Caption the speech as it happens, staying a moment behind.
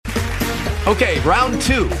Okay, round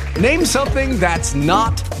 2. Name something that's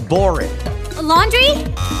not boring. A laundry?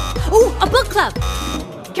 Ooh, a book club.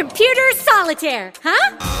 Computer solitaire,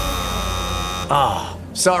 huh? Ah, oh,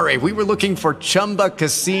 sorry, we were looking for Chumba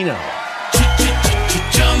Casino.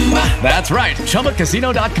 That's right,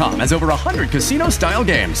 ChumbaCasino.com has over 100 casino-style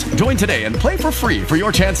games. Join today and play for free for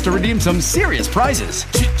your chance to redeem some serious prizes.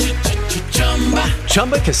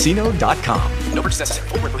 ChumbaCasino.com. No purchase necessary.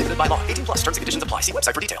 Void where prohibited by law. 18+ terms and conditions apply. See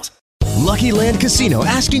website for details. Lucky Land Casino,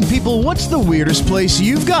 asking people, what's the weirdest place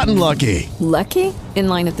you've gotten lucky? Lucky? In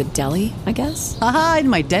line at the deli, I guess? Aha, in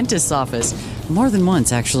my dentist's office. More than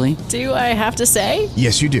once, actually. Do I have to say?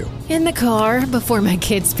 Yes, you do. In the car before my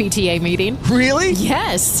kids' PTA meeting. Really?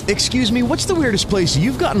 Yes. Excuse me, what's the weirdest place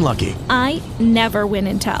you've gotten lucky? I never win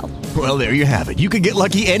and tell. Well, there you have it. You can get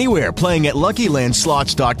lucky anywhere, playing at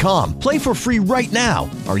LuckyLandSlots.com. Play for free right now.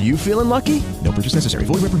 Are you feeling lucky? No purchase necessary.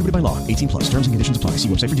 Void where prohibited by law. 18+. Terms and conditions apply. See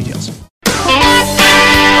website for details.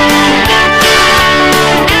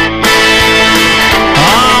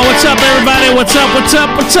 What's up, everybody? What's up?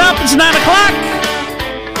 It's 9 o'clock.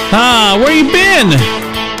 Where you been?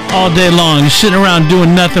 All day long. You're sitting around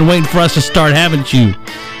doing nothing, waiting for us to start, haven't you?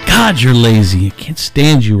 God, you're lazy. I can't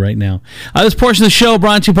stand you right now. This portion of the show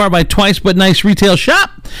brought to you part by Twice But Nice Retail Shop.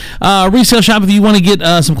 Resale shop if you want to get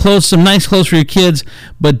some nice clothes for your kids,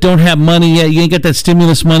 but don't have money yet. You ain't got that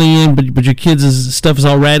stimulus money in, but your kids' stuff is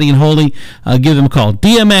all ratty and holy. Give them a call.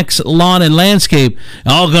 DMX Lawn and Landscape.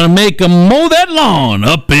 All going to make them mow that lawn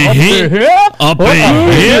up in here.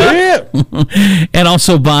 And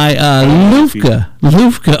also by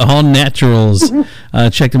Lufka All Naturals.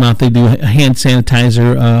 Check them out. They do hand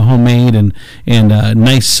sanitizer, homemade, and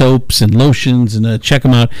nice soaps and lotions. And check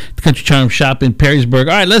them out. The Country Charm Shop in Perrysburg.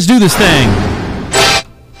 All right, let's do this thing.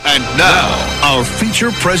 And now, our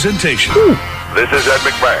feature presentation. This is Ed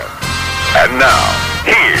McMahon. And now,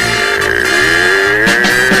 here's Andrew.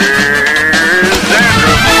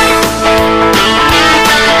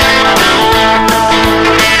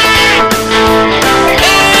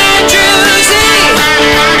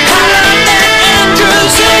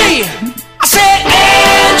 I said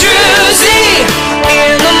Andrew Z.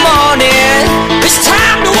 In the morning, it's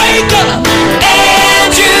time to wake up.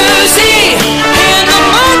 Andrew Z. In the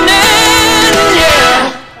morning,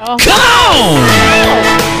 yeah. Come on!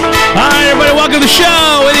 All right, everybody, welcome to the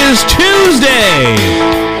show. It is Tuesday,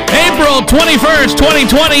 April 21st,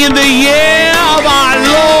 2020, in the year of our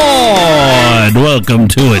Lord. Welcome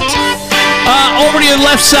to it. Over to your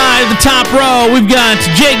left side, the top row, we've got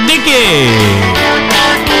Jake Dickey.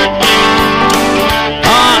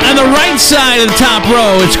 On the right side of the top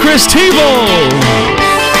row, it's Chris Teeble.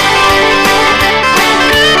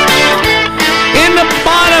 In the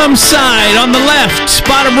bottom side, on the left,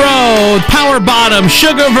 bottom row, power bottom,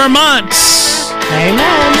 Sugar Vermont.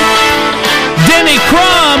 Amen. Denny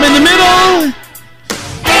Crum in the middle.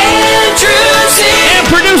 Andrew Z. And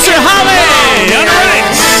producer Holly on the right.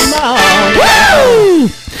 Woo!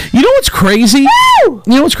 You know what's crazy? Woo!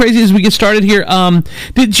 You know what's crazy as we get started here?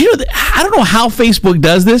 Did you know that, I don't know how Facebook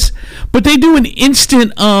does this, but they do an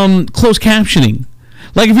instant closed captioning.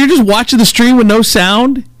 Like if you're just watching the stream with no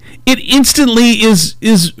sound, it instantly is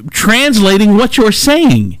translating what you're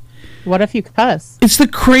saying. What if you cuss? It's the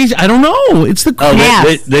crazy. I don't know. It's the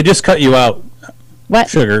crazy. They just cut you out. What?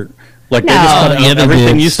 Sugar. Like they just cut out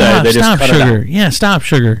everything you said. They just cut Sugar. it out. Yeah, stop,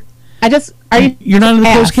 Sugar. You're not in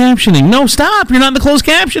the closed captioning. No, stop. You're not in the closed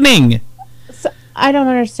captioning. I don't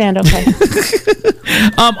understand. Okay.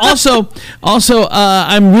 Also,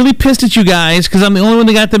 I'm really pissed at you guys because I'm the only one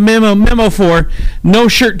that got the memo for No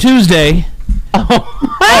Shirt Tuesday. Oh my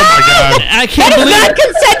God! I can't believe it.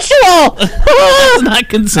 It's not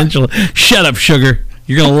consensual. Shut up, Sugar.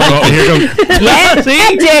 You're gonna love it. Here Yes,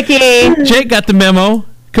 see, Dickie. Jake got the memo.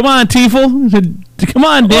 Come on, Tiefel. Come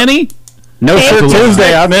on, Denny. No Shirt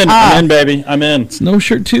Tuesday. I'm in, baby. I'm in. It's No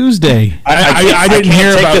Shirt Tuesday. I didn't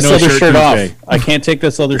hear about this other shirt off. I can't take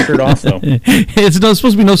this other shirt off though. It's supposed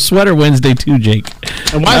to be No Sweater Wednesday too, Jake.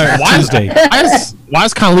 And why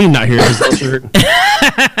is Colleen not here?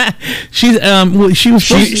 She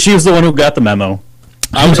was the one who got the memo.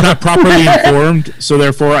 I was not properly informed, so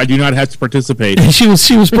therefore I do not have to participate. She was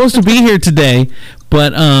supposed to be here today,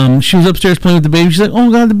 but she was upstairs playing with the baby. She's like,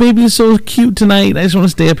 "Oh God, the baby is so cute tonight. I just want to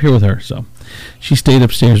stay up here with her." So she stayed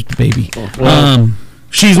upstairs with the baby. Well,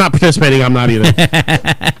 she's not participating. I'm not either.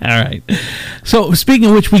 All right. So speaking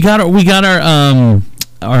of which, we got our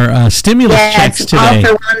stimulus checks today.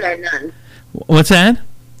 All for one or none. What's that?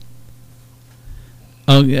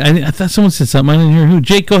 Oh, I thought someone said something. I didn't hear who.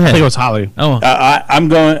 Jake, go ahead. I think it was Holly. Oh, I'm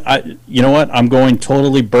going. You know what? I'm going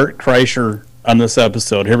totally Bert Kreischer on this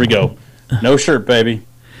episode. Here we go. No shirt, baby.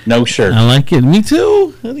 No shirt. I like it. Me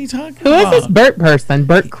too. What are you talking Who about? is this Bert person?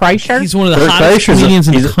 Bert Kreischer? He's one of the Bert hottest Kreischer's comedians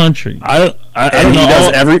in the country. I don't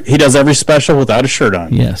know. He does every special without a shirt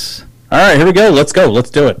on. Yes. All right, here we go. Let's go. Let's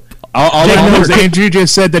do it. All I know is Andrew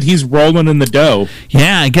just said that he's rolling in the dough.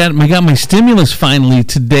 Yeah, I got my stimulus finally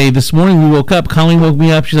today. This morning we woke up. Colleen woke me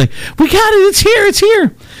up. She's like, "We got it. It's here. It's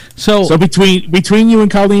here." So between you and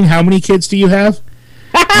Colleen, how many kids do you have?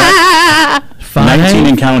 5, 19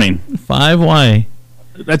 and counting. 5. Why?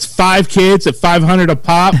 That's 5 kids at $500 a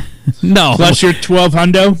pop. No. Plus your 12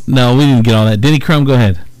 hundo. No, we didn't get all that. Denny Crumb, go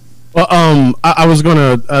ahead. Well, I was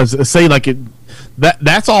gonna say like it.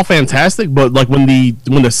 That's all fantastic, but like when the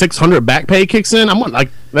 600 back pay kicks in, I'm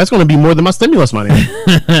like, that's going to be more than my stimulus money.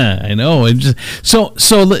 I know. It just so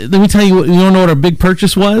let me tell you. You don't know what our big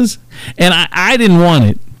purchase was, and I didn't want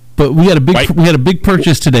it, but we had a big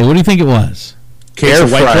purchase today. What do you think it was? Case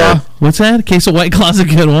of White Claw. What's that? Case of White Claw's a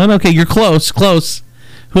good one. Okay, you're close.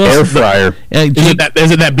 Who else? Air fryer. Is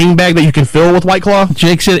it that bean bag that you can fill with White Claw?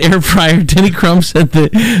 Jake said air fryer. Denny Crumb said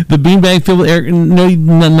the bean bag filled with air.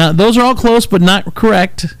 No, those are all close, but not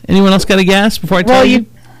correct. Anyone else got a guess before I tell you? Well, you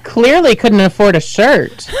clearly couldn't afford a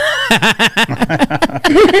shirt.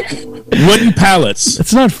 Wooden pallets.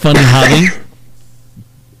 It's not funny, Holly.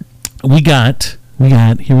 We got.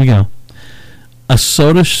 Here we go. A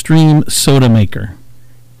SodaStream soda maker.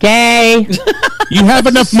 Gay. You have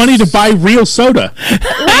enough money to buy real soda.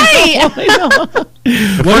 Right.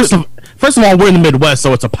 First of all, we're in the Midwest,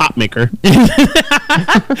 so it's a pop maker.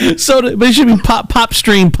 Soda, but it should be pop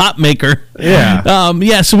stream pop maker. Yeah.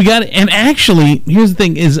 Yeah. So we got it, and actually, here's the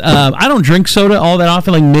thing: is I don't drink soda all that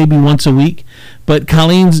often, like maybe once a week. But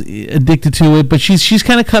Colleen's addicted to it. But she's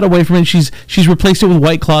kind of cut away from it. She's replaced it with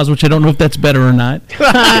White Claws, which I don't know if that's better or not.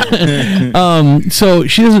 So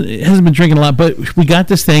she hasn't been drinking a lot. But we got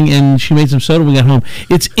this thing, and she made some soda when we got home.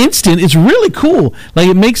 It's instant. It's really cool. Like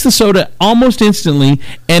it makes the soda almost instantly,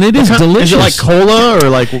 and it is delicious. Is it like cola or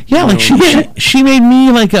like? Yeah, like she made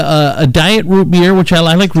me like a diet root beer, which I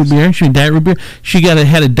like root beer. She made diet root beer. She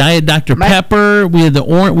had a diet Dr. Pepper. We had the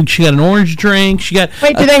orange. She got an orange drink. She got.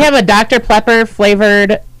 Wait, do they have a Dr. Pepper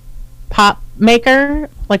flavored pop maker?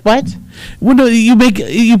 Like what? Well, no, so you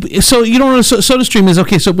don't know. SodaStream is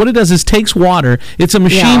okay. So what it does is takes water. It's a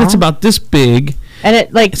machine. Yeah. It's about this big, and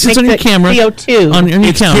it like sits on your camera. CO2 on your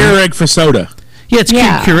it's camera. Keurig for soda. Yeah, it's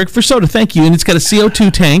Keurig for soda. Thank you. And it's got a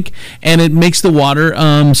CO2 tank, and it makes the water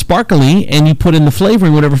sparkly. And you put in the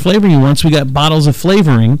flavoring, whatever flavoring you want. So we got bottles of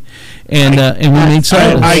flavoring, and we made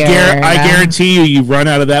soda. I guarantee you run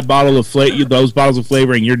out of that bottle of those bottles of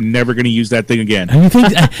flavoring, you're never going to use that thing again. And you think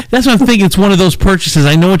that's what I'm thinking. It's one of those purchases.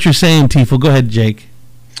 I know what you're saying, Tifo. Go ahead, Jake.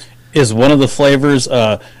 Is one of the flavors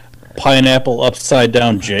pineapple upside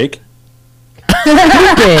down Jake?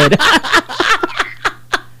 You did.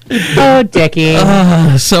 Oh, Dickie.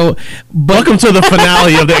 Welcome to the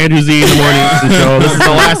finale of the Andrew Z in the Morning show. This is the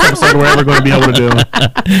last episode we're ever going to be able to do.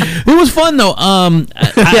 It was fun though.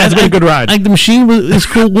 It's been a good ride. Like the machine is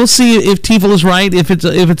cool. We'll see if Tifo is right. If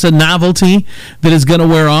it's a novelty that is going to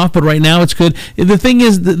wear off. But right now it's good. The thing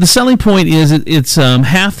is, the selling point is it's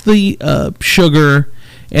half the sugar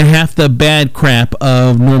and half the bad crap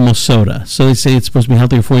of normal soda. So they say it's supposed to be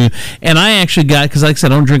healthier for you. And I actually got, because like I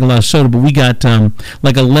said, I don't drink a lot of soda, but we got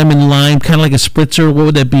like a lemon lime, kind of like a spritzer. What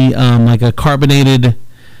would that be? Like a carbonated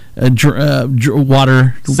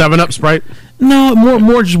water. 7-Up Sprite? No,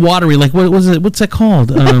 more just watery. Like what was it? What's that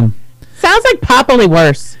called? Sounds like pop, only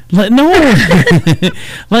worse. No,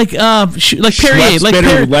 like Perrier,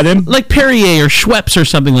 like Perrier or Schweppes or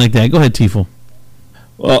something like that. Go ahead, Tifo.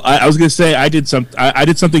 Well, I was going to say I did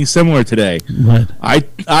something similar today. What?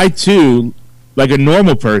 I too, like a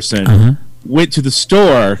normal person, went to the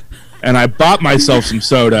store and I bought myself some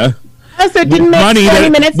soda. Oh, so it didn't make 20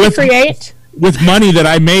 minutes to create? With money that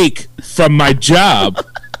I make from my job.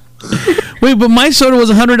 Wait, but my soda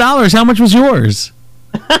was $100. How much was yours?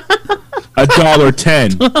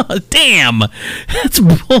 $1.10. Oh, damn, that's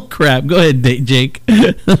bull crap. Go ahead, Jake.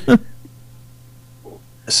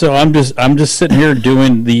 So I'm just sitting here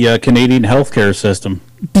doing the Canadian healthcare system.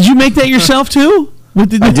 Did you make that yourself too? I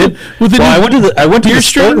did. I went to the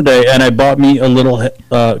store today and I bought me a little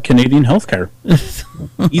Canadian healthcare.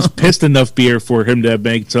 He's pissed enough beer for him to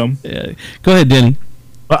make some. Yeah. Go ahead, Denny.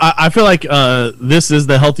 I feel like this is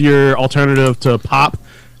the healthier alternative to pop,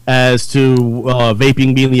 as to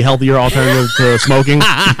vaping being the healthier alternative to smoking.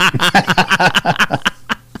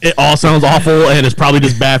 It all sounds awful, and it's probably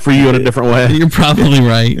just bad for you in a different way. You're probably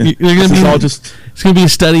right. It's going to be a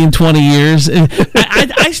study in 20 years.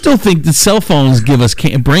 I still think that cell phones give us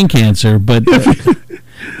brain cancer, but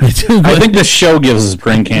I think this show gives us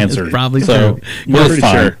brain cancer. It's probably so true. We're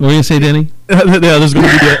fine. Sure. What were you gonna say, Denny? Yeah, there's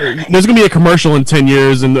gonna be a commercial in 10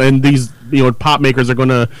 years, and these pop makers are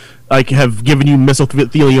gonna have given you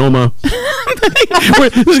mesothelioma.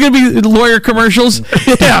 There's gonna be lawyer commercials.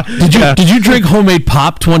 Yeah. Did you drink homemade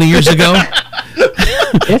pop 20 years ago?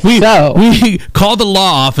 We called the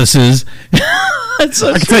law offices. So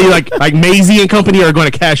I can tell you, like Maisie and company are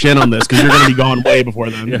going to cash in on this because you're going to be gone way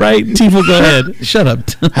before then. Right, Tifo, go ahead. Shut up.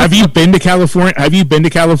 Have you been to California? Have you been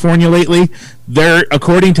to California lately?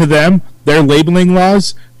 According to them, their labeling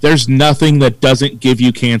laws, there's nothing that doesn't give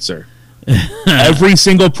you cancer. Every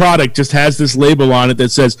single product just has this label on it that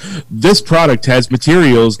says this product has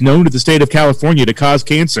materials known to the state of California to cause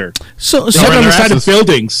cancer. So on the side of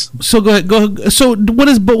buildings. So go ahead. So what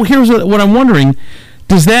is? But here's what I'm wondering.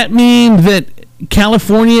 Does that mean that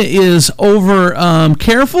California is over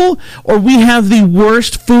careful, or we have the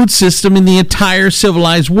worst food system in the entire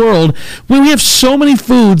civilized world? We have so many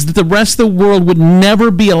foods that the rest of the world would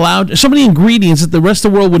never be allowed, so many ingredients that the rest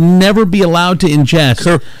of the world would never be allowed to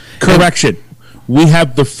ingest. Correction. We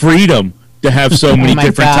have the freedom to have so many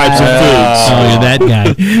different types of foods. Oh, you're that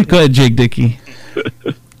guy. Go ahead, Jake Dickey.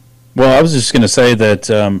 Well, I was just going to say that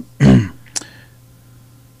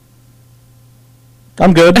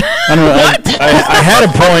I'm good. I don't know. I had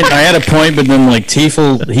a point, but then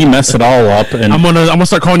Tifo, he messed it all up, and I'm gonna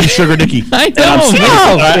start calling you Sugar Dicky. I know.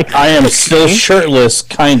 I am still shirtless,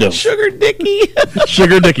 kind of. Sugar Dicky.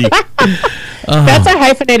 Sugar Dicky. That's a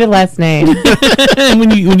hyphenated last name. when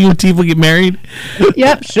you and Tifo get married.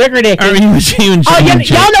 Yep, Sugar Dicky. I mean,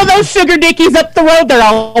 y'all know those Sugar Dickies up the road? They're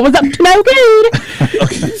always up to no good.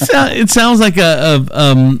 It sounds like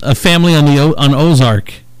a family on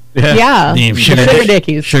Ozark. Yeah. Sugar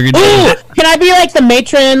Dickies. Sugar Dickies. Ooh, can I be like the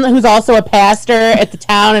matron who's also a pastor at the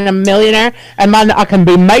town and a millionaire? And I can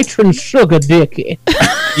be matron Sugar Dicky.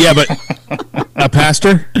 Yeah, but a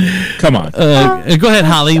pastor? Come on. Go ahead,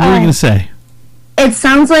 Holly. What were you going to say? It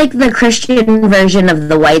sounds like the Christian version of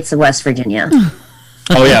the Whites of West Virginia.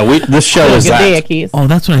 Oh yeah, this show is that. Oh,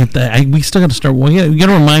 that's what I have to. We still got to start. You got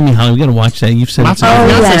to remind me, Holly. We got to watch that. You've said My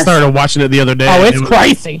fiance started watching it the other day. Oh, it's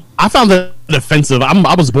crazy. I found it offensive.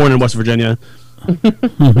 I was born in West Virginia.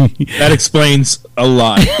 That explains a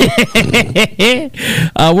lot.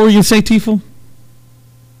 What were you gonna say, Tifo?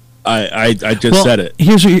 I just said it.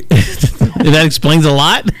 Here's what that explains a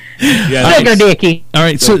lot. Yeah, Sugar Dicky. All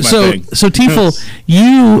right, so Tifo,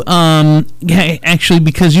 you actually,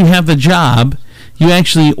 because you have the job, you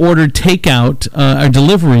actually ordered takeout or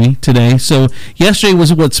delivery today. So yesterday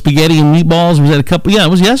was what, spaghetti and meatballs? Was that a couple? Yeah, it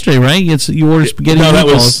was yesterday, right? You ordered spaghetti and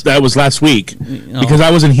meatballs. That was last week because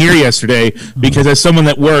I wasn't here yesterday. Because as someone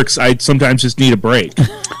that works, I sometimes just need a break.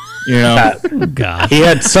 You know, God, he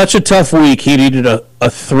had such a tough week. He needed a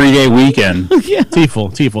 3-day weekend. Yeah.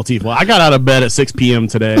 Tifo. I got out of bed at 6 p.m.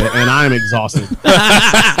 today, and I'm exhausted.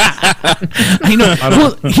 I know.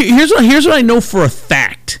 Well, here's what I know for a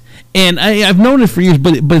fact. And I've known it for years,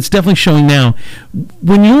 but it's definitely showing now.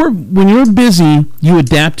 When you're busy, you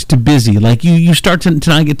adapt to busy. Like you start to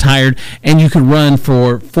not get tired, and you can run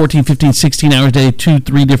for 14, 15, 16 hours a day,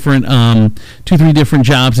 2-3 different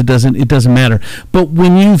jobs. It doesn't matter. But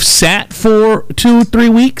when you've sat for 2-3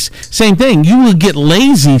 weeks, same thing. You will get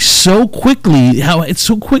lazy so quickly. How it's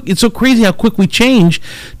so quick. It's so crazy how quick we change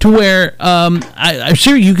to where I'm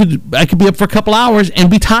sure I could be up for a couple hours and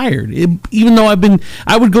be tired. Even though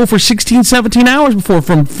I would go for 16, 17 hours before,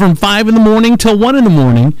 from 5 in the morning till 1 in the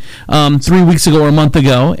morning, 3 weeks ago or a month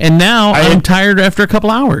ago, and now I'm tired after a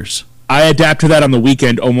couple hours. I adapt to that on the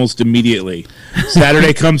weekend almost immediately.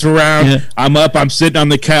 Saturday comes around, I'm up, I'm sitting on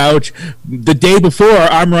the couch. The day before,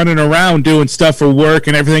 I'm running around doing stuff for work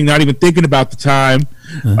and everything, not even thinking about the time.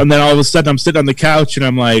 And then all of a sudden, I'm sitting on the couch and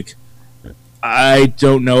I'm like, I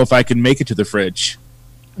don't know if I can make it to the fridge.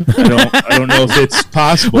 I don't know if it's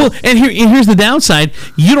possible. Well, and here's the downside: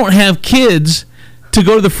 you don't have kids to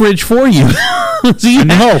go to the fridge for you. So you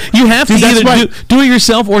have to either do it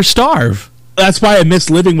yourself or starve. That's why I miss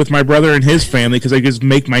living with my brother and his family, because I just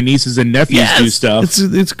make my nieces and nephews do stuff.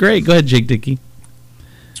 It's great. Go ahead, Jake Dickey.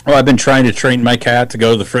 Well, I've been trying to train my cat to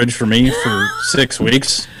go to the fridge for me for 6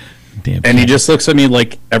 weeks. Damn, and he just looks at me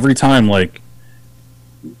like every time, like,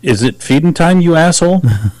 is it feeding time, you asshole?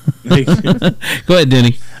 Go ahead,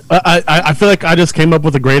 Denny. I feel like I just came up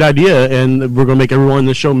with a great idea, and we're gonna make everyone in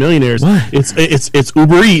the show millionaires. What? It's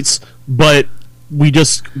Uber Eats, but we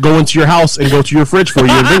just go into your house and go to your fridge for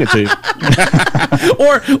you and bring it to you.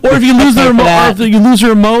 or if you lose the remote, or if you lose the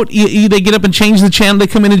remote, they get up and change the channel. They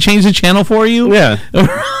come in and change the channel for you. Yeah.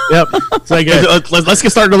 Yep. It's like let's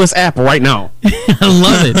get started on this app right now. I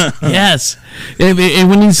love it. Yes. If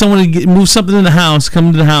we need someone to move something in the house,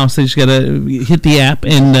 come to the house. They just gotta hit the app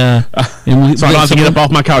and so I don't have to get up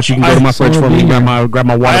off my couch. You can go to my fridge for me. Grab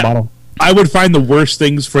my water bottle. I would find the worst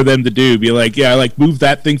things for them to do. Be like, yeah, like move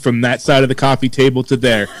that thing from that side of the coffee table to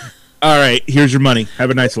there. All right, here's your money.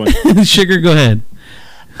 Have a nice one. Sugar, go ahead.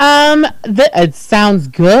 It sounds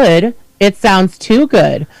good. It sounds too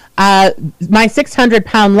good. My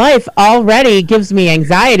 600-pound life already gives me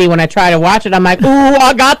anxiety when I try to watch it. I'm like, ooh,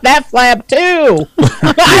 I got that flab too.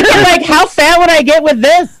 I get like, how fat would I get with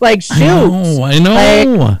this? Like, shoot. I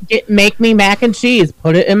know. Like, make me mac and cheese.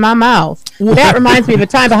 Put it in my mouth. That reminds me of a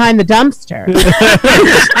time behind the dumpster.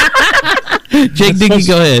 Jake Dickey,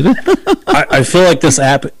 go ahead. I feel like this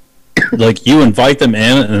app, like you invite them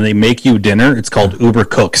in and they make you dinner. It's called Uber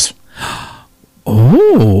Cooks.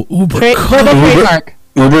 Oh, Uber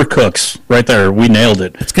Cooks, right there. We nailed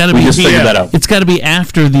it. It's got to be. We just figured that out. It's got to be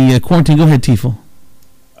after the quarantine. Go ahead, Tifel.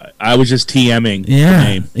 I was just TMing.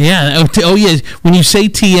 Yeah, yeah. Oh, yeah. When you say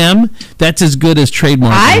TM, that's as good as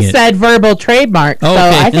trademark. I said verbal trademark, so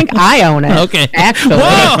I think I own it. Okay, actually.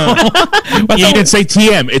 You didn't say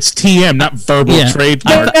TM. It's TM, not verbal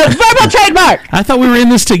trademark. Verbal trademark. I thought we were in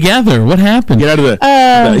this together. What happened? Get out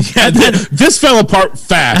of this fell apart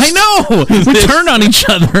fast. I know. We turned on each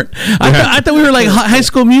other. I thought we were like High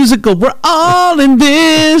School Musical. We're all in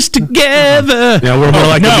this together. Yeah, we're more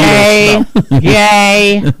like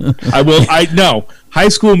Yay. No. High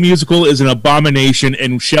School Musical is an abomination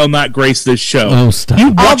and shall not grace this show. Oh, stop.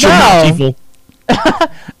 You watch your mouth, people.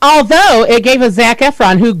 Although it gave us Zac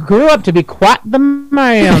Efron, who grew up to be quite the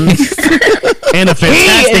man. And a fantastic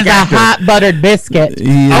He is actor. a hot buttered biscuit.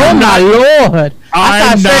 Yeah. Oh, my Lord.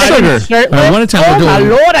 I'm not shirtless. One time oh, we're my doing-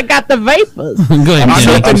 Lord, I got the vapors. Go ahead.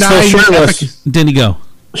 I'm still shirtless. Denny, go.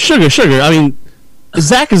 Sugar. I mean,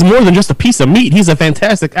 Zach is more than just a piece of meat. He's a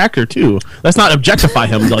fantastic actor too. Let's not objectify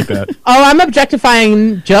him like that. Oh, I'm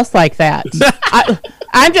objectifying just like that.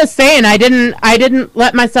 I'm just saying I didn't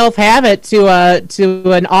let myself have it to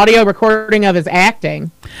an audio recording of his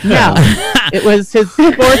acting. No, it was his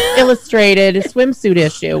Sports Illustrated swimsuit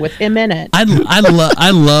issue with him in it. I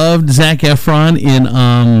loved Zac Efron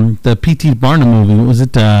in the P.T. Barnum movie. What was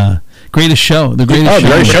it? Greatest Show. The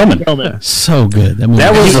Greatest Showman. So good.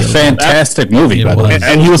 That was a fantastic movie, by the way.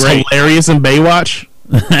 And he was hilarious in Baywatch.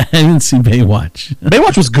 I didn't see Baywatch.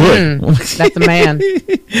 Baywatch was good. That's a man.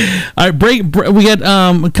 All right, we got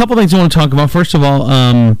a couple things I want to talk about. First of all,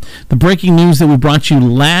 the breaking news that we brought you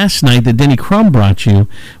last night, that Denny Crum brought you,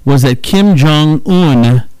 was that Kim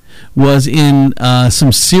Jong-un was in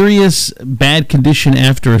some serious bad condition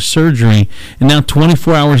after a surgery, and now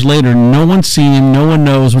 24 hours later, no one's seen him, no one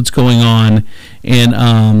knows what's going on, and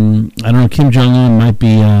I don't know, Kim Jong-un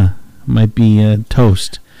might be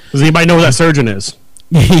toast. Does anybody know who that surgeon is?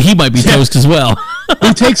 He might be toast as well.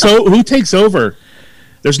 Who takes over?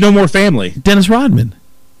 There's no more family. Dennis Rodman.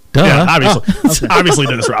 Duh. Yeah, obviously, obviously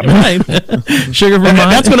Dennis Rodman. Right. Sugar for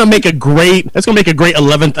That's gonna make a great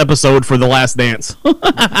 11th episode for The Last Dance.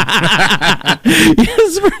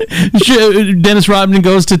 Yes, Dennis Rodman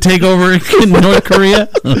goes to take over in North Korea.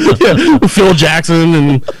 Yeah, Phil Jackson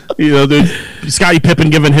and Scottie Pippen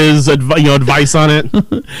giving his advice on it.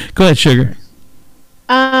 Go ahead, Sugar.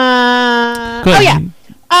 Oh yeah.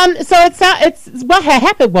 So it's what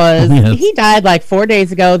happened was he died like 4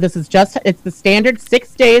 days ago. It's the standard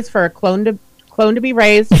 6 days for a clone to be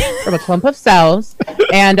raised from a clump of cells,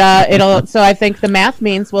 and so I think the math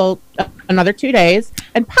means another 2 days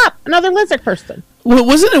and pop another lizard person. Well,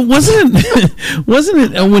 wasn't it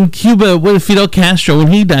when Fidel Castro, when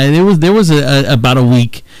he died, there was about a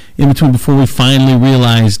week in between before we finally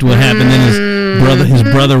realized what happened. Then his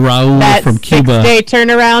brother Raul from Cuba. 6-day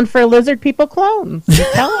turnaround for lizard people clones.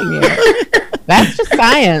 I'm telling you, that's just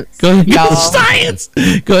science. Go ahead, y'all. science.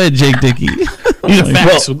 Go ahead, Jake Dickey.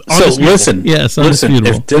 So listen. Yes, listen.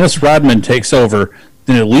 If Dennis Rodman takes over,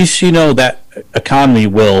 then at least that economy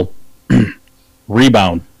will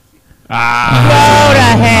rebound. Go to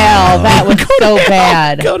hell! That was so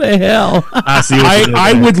bad. Go to hell!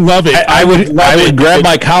 I would love it. I would grab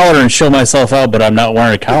my collar and show myself out, but I'm not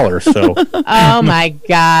wearing a collar. So. Oh my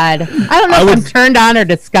God! I don't know if I'm turned on or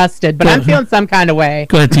disgusted, but I'm feeling some kind of way.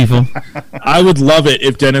 Go ahead, Tifo. I would love it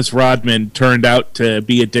if Dennis Rodman turned out to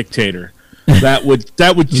be a dictator. That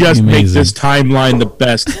would just make this timeline the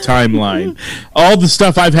best timeline. All the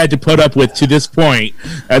stuff I've had to put up with to this point,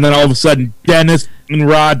 and then all of a sudden, Dennis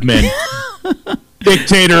Rodman.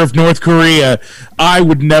 dictator of North Korea, I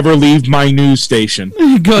would never leave my news station.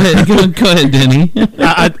 Go ahead, Denny.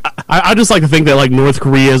 I just like to think that like North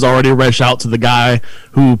Korea has already reached out to the guy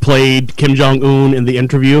who played Kim Jong Un in the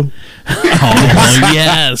interview. Oh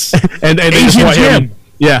yes, and they just want him.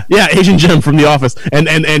 Yeah, Asian Jim from The Office, and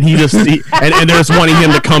he just and they're just wanting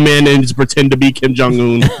him to come in and just pretend to be Kim Jong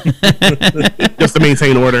Un, just to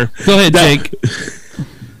maintain order. Go ahead, Jake.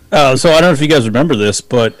 So I don't know if you guys remember this,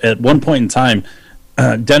 but at one point in time,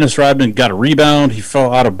 Dennis Rodman got a rebound. He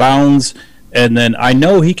fell out of bounds, and then I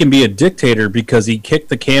know he can be a dictator because he kicked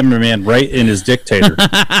the cameraman right in his dictator.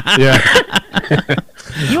 Yeah.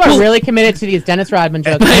 You are really committed to these Dennis Rodman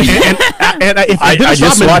jokes. I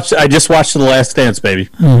just watched The Last Dance, baby.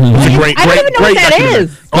 Mm-hmm. It's a great that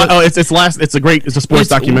is. It's a sports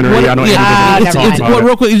documentary. I know.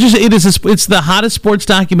 Real quick, it's the hottest sports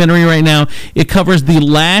documentary right now. It covers the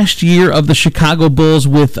last year of the Chicago Bulls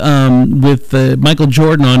with Michael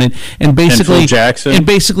Jordan on it, and basically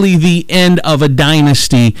the end of a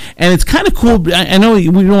dynasty. And it's kind of cool. I know we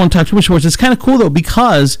don't want to talk too much sports. It's kind of cool though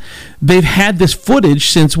because they've had this footage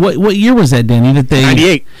since what year was that, Danny?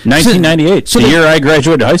 1998. So the year I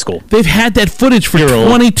graduated high school. They've had that footage for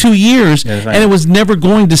 22 years, and it was never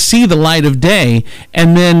going to see the light of day.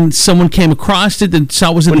 And then someone came across it and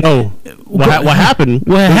saw it was in. What happened?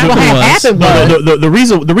 What happened was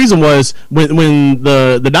the reason was when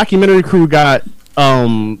the documentary crew got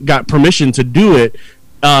permission to do it.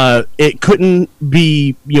 It couldn't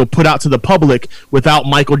be put out to the public without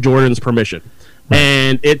Michael Jordan's permission.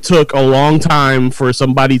 And it took a long time for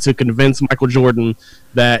somebody to convince Michael Jordan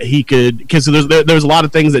that he could, because there's a lot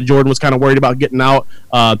of things that Jordan was kind of worried about getting out,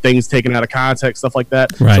 things taken out of context, stuff like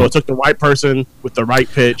that. Right. So it took the right person with the right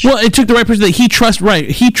pitch. Well, it took the right person that he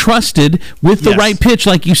trusted with the right pitch,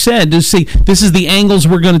 like you said, to say this is the angles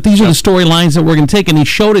these are the storylines that we're going to take, and he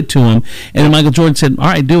showed it to him, and then Michael Jordan said, all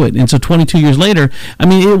right, do it. And so 22 years later, I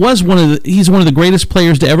mean, he's one of the greatest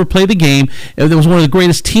players to ever play the game. It was one of the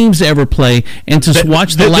greatest teams to ever play, and to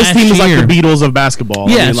watch the last year. This team is like the Beatles of basketball.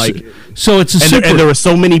 Yes. I mean, so it's and there were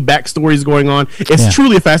so many backstories going on. It's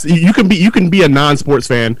truly you can be a non-sports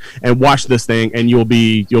fan and watch this thing, and you'll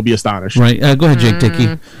be astonished. Right. Go ahead, Jake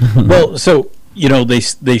Dickey. Well, so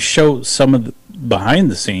they show some of the behind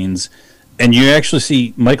the scenes, and you actually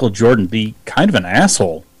see Michael Jordan be kind of an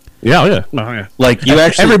asshole. Yeah. Like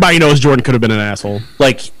everybody knows Jordan could have been an asshole.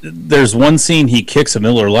 Like there's one scene he kicks a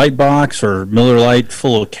Miller Lite box or Miller Lite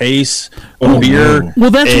full of case of beer.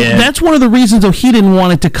 Well, that's one of the reasons though he didn't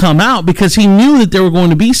want it to come out, because he knew that there were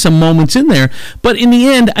going to be some moments in there. But in the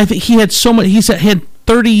end, I think he had so much. He had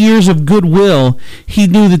 30 years of goodwill. He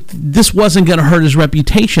knew that this wasn't going to hurt his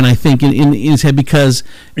reputation, I think, in his head, because...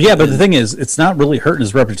 Yeah, but the thing is, it's not really hurting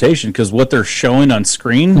his reputation, because what they're showing on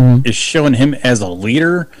screen is showing him as a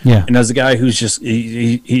leader and as a guy who's just...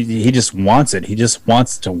 He just wants it. He just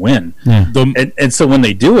wants to win. Yeah. And so when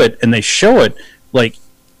they do it and they show it, like,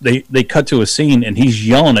 they cut to a scene and he's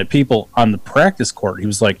yelling at people on the practice court. He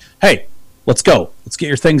was like, hey, let's go. Let's get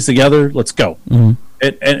your things together. Let's go. Mm-hmm.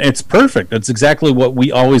 And it's perfect. It's exactly what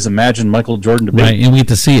we always imagined Michael Jordan to be. Right, and we get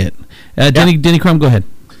to see it. Denny Crum, go ahead.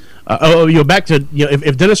 Back to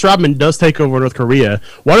if Dennis Rodman does take over North Korea,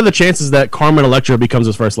 what are the chances that Carmen Electra becomes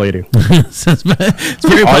his first lady? It's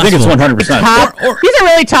very possible. I think it's 100%. These are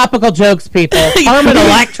really topical jokes, people. Carmen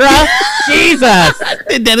Electra, Jesus,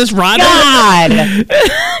 Dennis Rodman. God.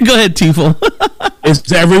 Go ahead, Tiefel.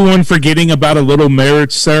 Is everyone forgetting about a little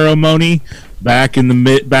marriage ceremony back in the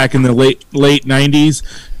late 90s?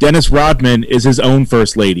 Dennis Rodman is his own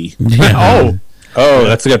first lady. Yeah. Oh,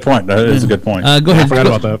 that's a good point. That is a good point. Go ahead. I forgot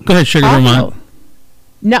about that. Go ahead, Sugar Vermont.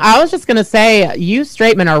 No, I was just going to say, you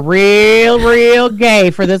straight men are real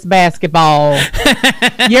gay for this basketball.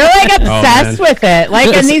 You're like obsessed with it.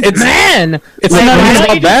 Like, and these men. It's not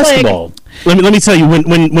about basketball. Let me tell you,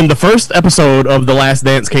 when the first episode of The Last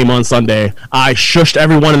Dance came on Sunday, I shushed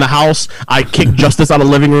everyone in the house. I kicked Justice out of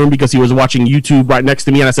the living room because he was watching YouTube right next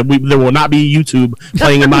to me, and I said, there will not be YouTube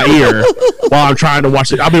playing in my ear while I'm trying to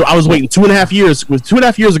watch it. I was waiting 2.5 years.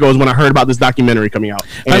 2.5 years ago is when I heard about this documentary coming out,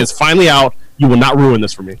 and it's finally out. You will not ruin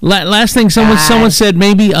this for me. Last thing, someone said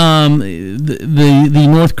maybe the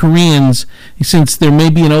North Koreans, since there may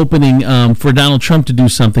be an opening for Donald Trump to do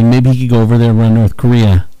something, maybe he could go over there and run North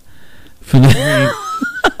Korea. For the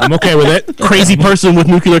I'm okay with it. Crazy person with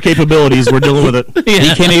nuclear capabilities. We're dealing with it.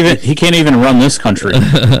 Yeah. He can't even run this country.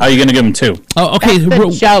 How are you going to give him 2? Oh, okay.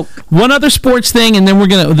 Joke. One other sports thing, and then we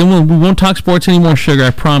won't talk sports anymore, Sugar.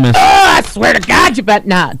 I promise. Oh, I swear to God, you bet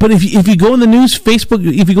not. But if you go in the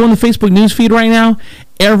Facebook news feed right now,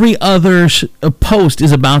 every other post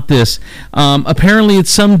is about this. Apparently,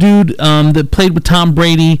 it's some dude that played with Tom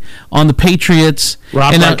Brady on the Patriots.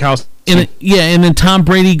 Rob Gronkowski. And then Tom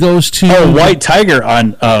Brady goes to White Tiger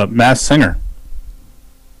on Masked Singer.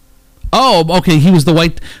 Oh, okay. He was the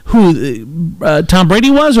white who Tom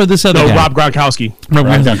Brady was, or this other guy? Rob Gronkowski. Rob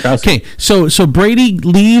Gronkowski. Okay, so Brady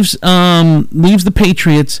leaves the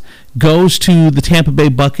Patriots, goes to the Tampa Bay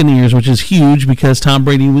Buccaneers, which is huge because Tom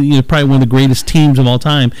Brady, probably one of the greatest teams of all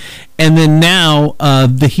time, and then now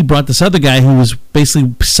he brought this other guy who was basically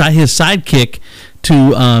his sidekick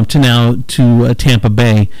to Tampa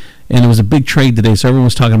Bay, and it was a big trade today. So everyone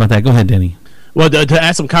was talking about that. Go ahead, Denny. Well, to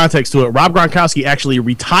add some context to it, Rob Gronkowski actually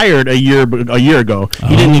retired a year ago.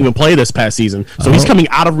 He didn't even play this past season, so he's coming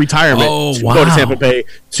out of retirement to go to Tampa Bay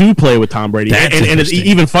to play with Tom Brady. And it's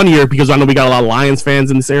even funnier because I know we got a lot of Lions fans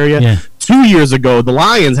in this area. Yeah. 2 years ago, the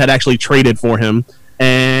Lions had actually traded for him.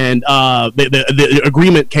 And the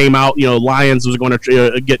agreement came out. Lions was going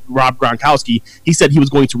to get Rob Gronkowski. He said he was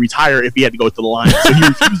going to retire if he had to go to the Lions. So he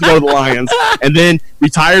refused to go to the Lions, and then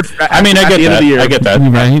retired. I get that. I get that.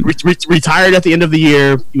 Right. Retired at the end of the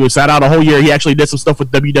year. He was sat out a whole year. He actually did some stuff with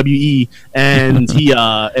WWE, and he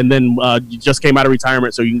then just came out of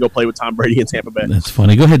retirement, so you can go play with Tom Brady in Tampa Bay. That's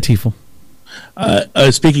funny. Go ahead, Tifo.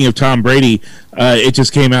 Speaking of Tom Brady, it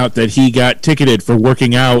just came out that he got ticketed for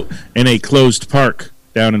working out in a closed park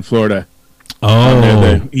down in Florida.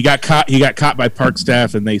 Oh, he got caught by park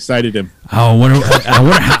staff, and they cited him. Oh, I wonder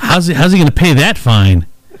how's he going to pay that fine?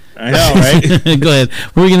 I know, right? Go ahead.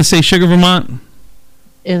 What were we going to say, Sugar Vermont?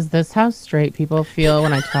 Is this how straight people feel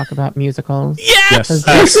when I talk about musicals? Yes.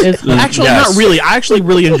 Actually, not really. I actually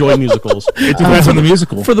really enjoy musicals. It depends on the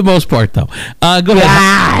musical. For the most part, though. Go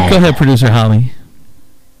ahead. Go ahead, producer Holly.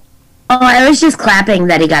 Oh, I was just clapping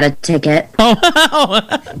that he got a ticket.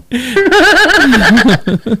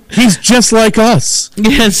 He's just like us.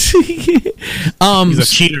 Yes. He's a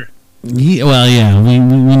cheater. We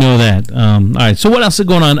know that. All right. So what else is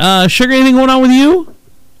going on? Sugar, anything going on with you?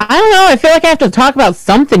 I don't know. I feel like I have to talk about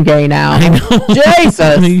something gay now. I know.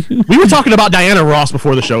 Jesus. We were talking about Diana Ross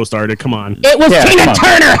before the show started. Come on. It was Tina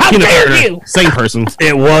Turner. How dare you? Same person.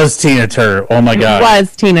 It was Tina Turner. Oh my God. It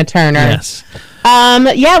was Tina Turner. Yes.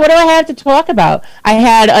 What do I have to talk about? I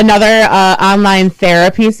had another online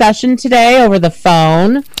therapy session today over the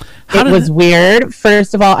phone. It was weird.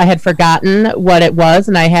 First of all, I had forgotten what it was,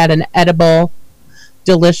 and I had an edible,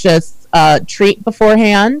 delicious treat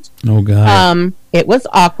beforehand. Oh, God. It was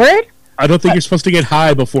awkward. I don't think you're supposed to get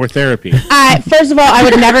high before therapy. First of all, I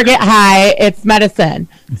would never get high. It's medicine.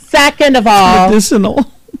 Second of all,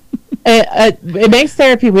 medicinal. It makes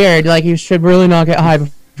therapy weird. Like, you should really not get high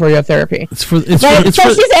before you have therapy. She's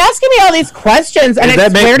asking me all these questions, and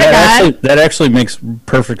it's weird. That actually makes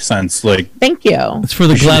perfect sense. Like, thank you. It's for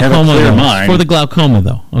the glaucoma. For the glaucoma,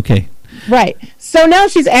 though. Okay. Right. So now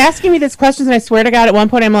she's asking me these questions, and I swear to God, at one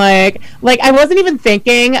point I'm like I wasn't even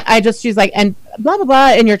thinking. She's like, and blah blah blah,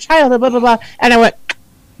 and your child, blah blah blah, and I went,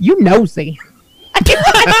 you nosy. I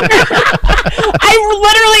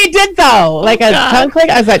literally did though, like a tongue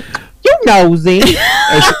click. I was like, you nosy.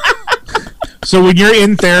 So when you're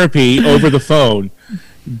in therapy over the phone,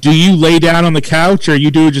 do you lay down on the couch, or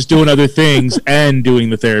you just doing other things and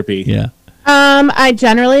doing the therapy? Yeah. I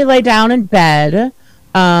generally lay down in bed.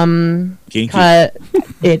 Kinky.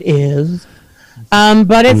 It is.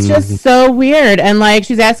 But it's just so weird, and like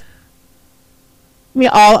she's asking me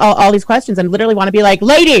all these questions, and literally want to be like,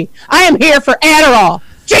 lady, I am here for Adderall.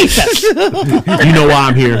 Jesus. You know why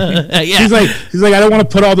I'm here. Yeah. She's like, I don't want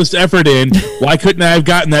to put all this effort in. Why couldn't I have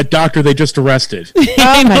gotten that doctor they just arrested?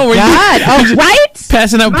 Oh my God. Oh, right?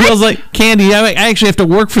 Passing out pills like candy. I actually have to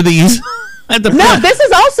work for these. No, this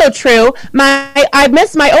is also true. I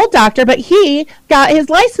missed my old doctor, but he got his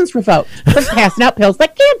license revoked for passing out pills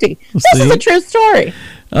like candy. This is a true story.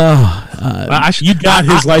 You got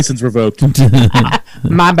his license revoked.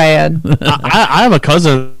 My bad. I have a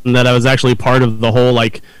cousin that I was actually part of the whole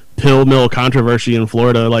like pill mill controversy in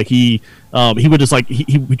Florida. Like he would just like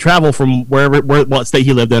he would travel from what state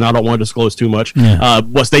he lived in. I don't want to disclose too much. Yeah.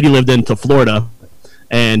 What state he lived in to Florida.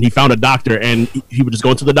 And he found a doctor, and he would just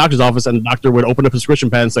go into the doctor's office, and the doctor would open a prescription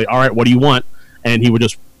pad and say, all right, what do you want? And he would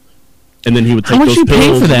just, and then he would take those pills. How much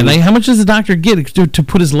you pay for that? Like, how much does the doctor get to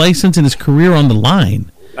put his license and his career on the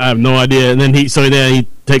line? I have no idea. And then he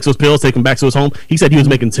takes those pills, take them back to his home. He said he was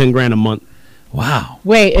making $10,000 a month. Wow.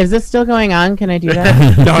 Wait, is this still going on? Can I do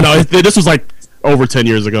that? No, this was like over 10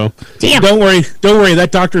 years ago. Damn. Don't worry.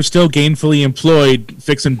 That doctor's still gainfully employed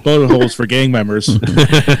fixing boat holes for gang members.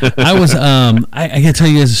 I was I gotta tell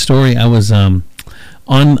you guys a story. I was on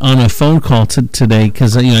a phone call today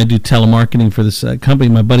because I do telemarketing for this company.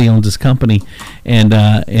 My buddy owns this company,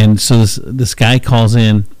 and so this guy calls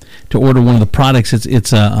in to order one of the products.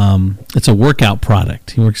 It's a workout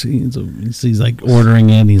product. He's like ordering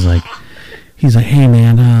it. And he's like, hey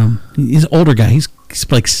man, he's an older guy. He's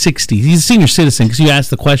like 60. He's a senior citizen because you asked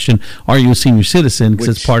the question, are you a senior citizen? Because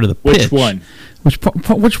it's part of the pitch. Which one?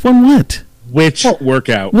 Which one? What? Which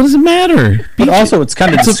workout? What does it matter? But also, it's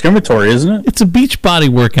kind of discriminatory, isn't it? It's a beach body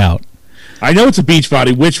workout. I know it's a beach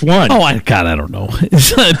body. Which one? Oh, I don't know.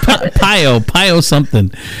 It's Pio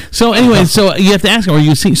something. So anyway, so you have to ask him, are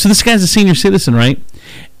you so this guy's a senior citizen, right?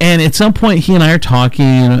 And at some point, he and I are talking,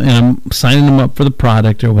 and I'm signing him up for the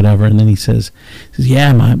product or whatever, and then he says,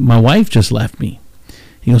 yeah, my wife just left me.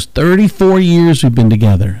 He goes, 34 years we've been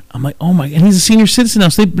together. I'm like, oh my, and he's a senior citizen now,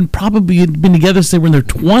 so they've probably been together since they were in their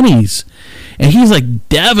 20s. And he's like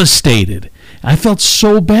devastated. I felt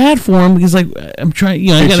so bad for him because, like, I'm trying,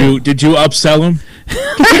 Did you upsell him?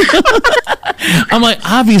 I'm like,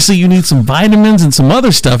 obviously you need some vitamins and some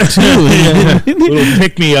other stuff too. Little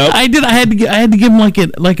pick me up. I did. I had to give him like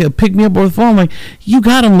a pick me up over the phone. I'm like, you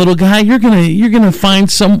got him, little guy. You're gonna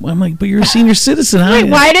find some. I'm like, but you're a senior citizen.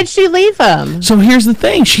 Wait, why did she leave him? So here's the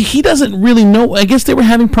thing. He doesn't really know. I guess they were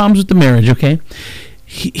having problems with the marriage. Okay.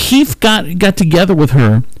 He got together with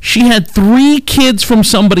her. She had 3 kids from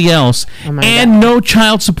somebody else and no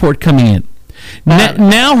child support coming in.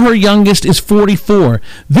 Now her youngest is 44.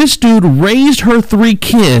 This dude raised her 3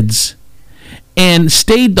 kids and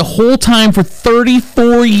stayed the whole time for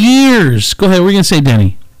 34 years. Go ahead. What are you going to say,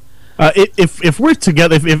 Denny? If we're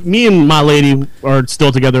together, if me and my lady are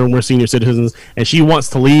still together and we're senior citizens, and she wants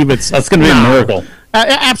to leave, that's going to be a miracle.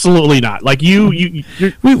 Absolutely not. Like we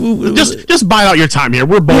just buy out your time here.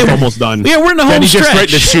 We're both almost done. Yeah, we're in the home stretch. Just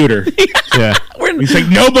ready to shoot her. Yeah. He's like,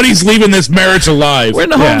 nobody's leaving this marriage alive. We're in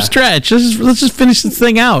the home stretch. Let's just finish this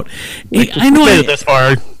thing out. I know it this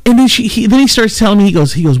far. And then he starts telling me, he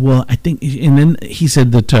goes, well, I think, and then he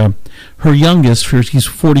said that her youngest, he's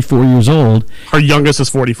 44 years old. Her youngest is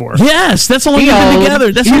 44. Yes, that's how long they've been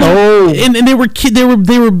together. That's and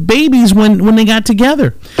they were babies when they got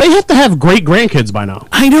together. They have to have great grandkids by now.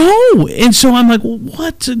 I know, and so I'm like, well,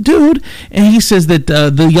 what, dude? And he says that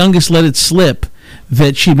the youngest let it slip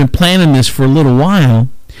that she'd been planning this for a little while,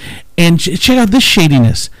 and check out this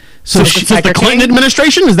shadiness. So the Clinton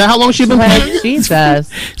administration? Is that how long she's been planning?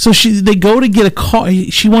 Jesus. So they go to get a car.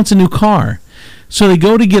 She wants a new car. So they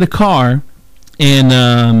go to get a car,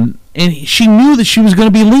 and she knew that she was going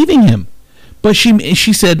to be leaving him. But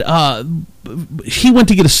she said he went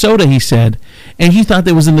to get a soda, he said, and he thought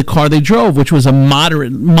that was in the car they drove, which was a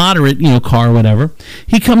moderate car or whatever.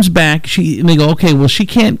 He comes back, and they go, okay, well, she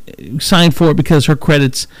can't sign for it because her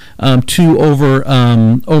credit's too over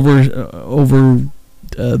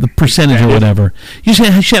the percentage or whatever. She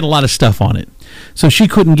had a lot of stuff on it, so she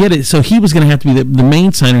couldn't get it. So he was going to have to be the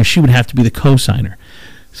main signer. She would have to be the co-signer.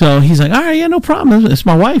 So he's like, all right, yeah, no problem. It's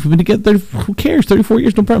my wife. We've been together. Who cares? 34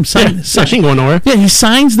 years, no problem. Sign. She ain't going nowhere. Yeah, he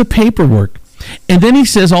signs the paperwork, and then he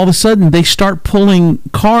says all of a sudden they start pulling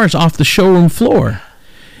cars off the showroom floor.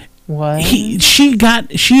 What? She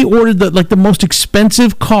ordered the most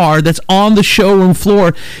expensive car that's on the showroom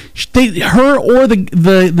floor. Her or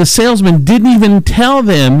the salesman didn't even tell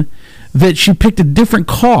them that she picked a different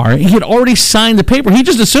car. He had already signed the paper. He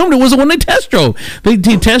just assumed it was the one they test drove. They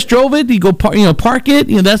test drove it. You go park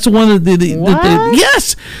it. That's the one that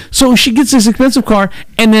yes. So she gets this expensive car,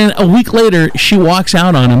 and then a week later she walks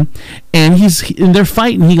out on him, and they're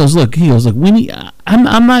fighting. He goes, look, we need. We're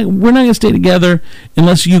not going to stay together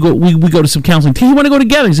unless you go. We go to some counseling. You want to go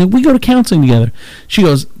together? He said, we go to counseling together. She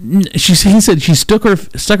goes. He said she stuck her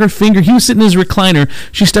finger. He was sitting in his recliner.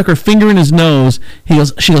 She stuck her finger in his nose.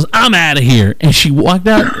 She goes, I'm out of here, and she walked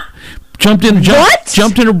out. Jumped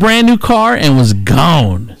in a brand new car and was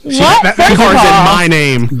gone. That car's in my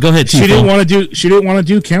name. Go ahead, T-Fo. She didn't want to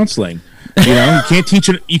do counseling. You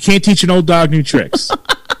can't teach an old dog new tricks. All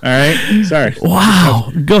right, sorry.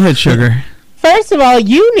 Wow. Go ahead, Sugar. First of all,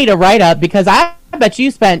 you need a write-up because I bet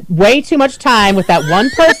you spent way too much time with that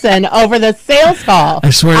one person over the sales call.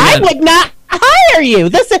 I swear I would not hire you. You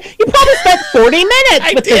probably spent 40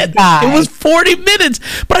 minutes with this guy. It was 40 minutes,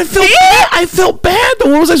 but I felt bad.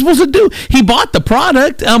 What was I supposed to do? He bought the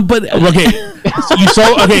product, but okay, you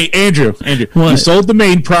sold. Okay, Andrew, what? You sold the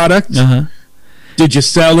main product. Uh-huh. Did you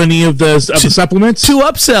sell any of the supplements? 2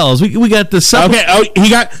 upsells. We got the supplements.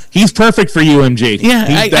 Okay. He's perfect for you, MG.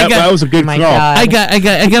 Yeah, that was a good call. I got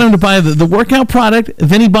him to buy the workout product.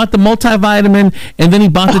 Then he bought the multivitamin, and then he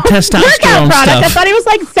bought the testosterone workout product. stuff. I thought he was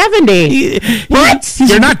like 70. What?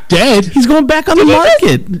 You're not dead. He's going back on the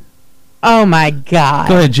market. Oh my God.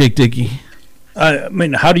 Go ahead, Jake Dickey. I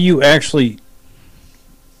mean, how do you actually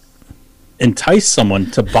entice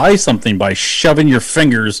someone to buy something by shoving your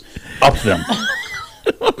fingers up them?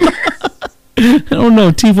 I don't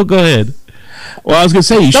know. Tifa, go ahead. Well, I was going to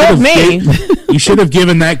say, you should have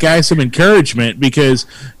given that guy some encouragement, because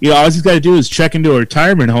all he's got to do is check into a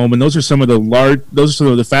retirement home, and those are some of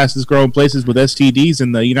the fastest growing places with STDs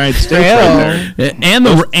in the United States. Right there. And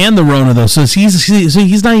the Rona though, so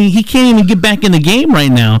he's not, he can't even get back in the game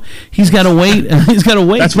right now. He's got to wait.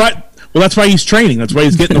 That's right. Well, that's why he's training. That's why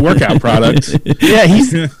he's getting the workout products. Yeah,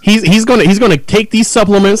 he's gonna take these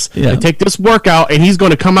supplements and take this workout, and he's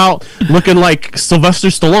gonna come out looking like Sylvester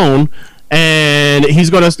Stallone, and he's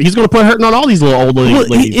gonna put hurting on all these little old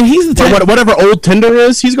ladies. And he's the type, whatever old Tinder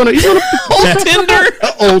is, he's gonna old Tinder.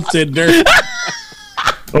 Old Tinder.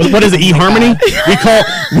 What is it? eHarmony?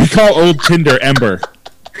 We call old Tinder Ember.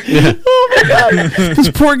 Yeah. Oh my God, this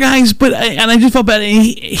poor guy's. But I just felt bad.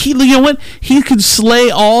 He you know what? He could slay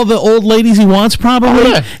all the old ladies he wants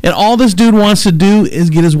probably, and all this dude wants to do is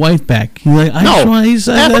get his wife back. He's like, listen,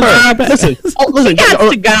 he has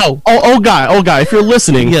to go. Old guy, if you're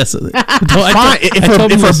listening, yes. If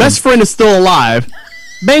her best friend is still alive,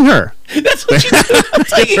 bang her. That's what you do.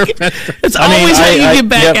 It's always how you get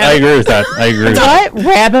back out. I agree with that. What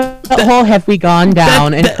rabbit hole have we gone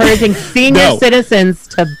down, encouraging senior citizens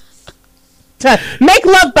to make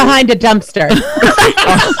love behind a dumpster? You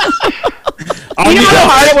know how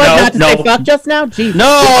hard it was not to say fuck just now? Jeez.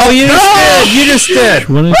 No, you just did.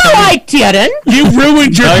 Well, I didn't. You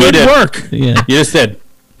ruined your good work. Yeah. You just did.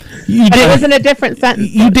 But it was in a different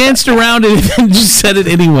sentence. You danced around it and just said it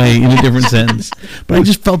anyway in a different sentence. But I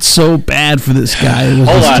just felt so bad for this guy.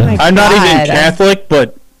 Hold on. I'm not even Catholic,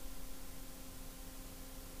 but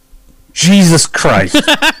Jesus Christ.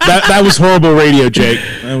 that was horrible radio, Jake.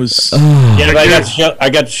 That was. I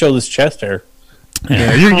got to show this chest hair.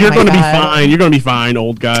 Yeah, you're going to be fine. You're going to be fine,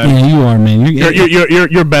 old guy. Yeah, you are, man.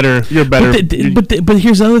 You're better. You're better. But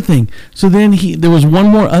here's the other thing. So then there was one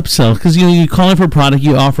more upsell, because you call him for a product,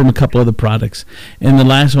 you offer him a couple other products, and the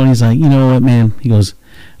last one he's like, you know what, man? He goes,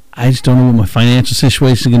 I just don't know what my financial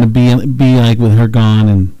situation is going to be like with her gone,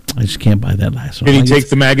 and I just can't buy that last one. Did he take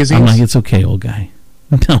the magazines? I'm like, it's okay, old guy.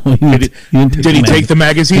 No, did he take the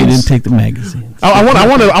magazines? He didn't take the magazines.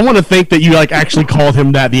 I want to think that you actually called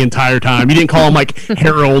him that the entire time. You didn't call him like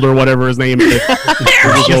Harold or whatever his name is.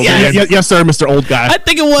 Yes, sir, Mr. Old Guy. I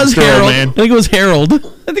think it was Mr. Harold. I think it was Harold. I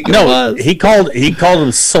think it was. He called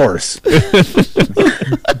him Source.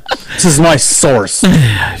 This is my source.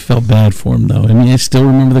 I felt bad for him though. I mean, I still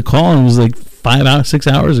remember the call, and it was like 6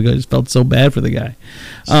 hours ago. I just felt so bad for the guy.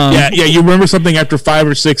 You remember something after 5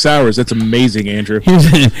 or 6 hours. That's amazing, Andrew.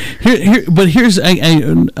 But here's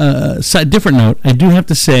a different note. I do have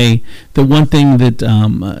to say the one thing that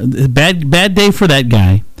bad day for that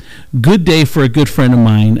guy, good day for a good friend of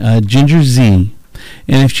mine, Ginger Z.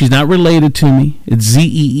 And if she's not related to me, it's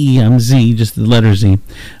Zee. I'm Z, just the letter Z. See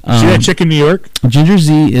that chick in New York? Ginger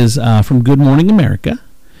Z is from Good Morning America.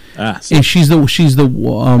 And she's the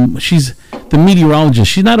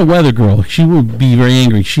meteorologist. She's not a weather girl. She will be very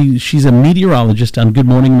angry. She's a meteorologist on Good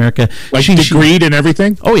Morning America. Like degreed and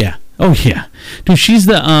everything? Oh yeah. Dude, she's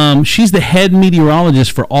the head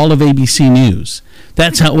meteorologist for all of ABC News.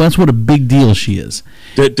 That's what a big deal she is.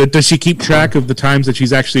 Does she keep track of the times that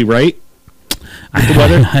she's actually right? The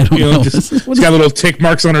weather? I don't know. She's got little tick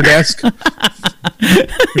marks on her desk. Go ahead,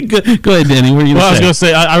 Danny. What are you I was going to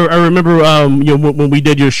say, I remember when we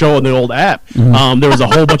did your show on the old app, there was a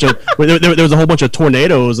whole bunch of there was a whole bunch of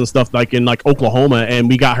tornadoes and stuff like in like Oklahoma, and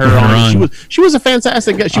we got her on. She was a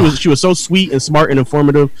fantastic guy. She was so sweet and smart and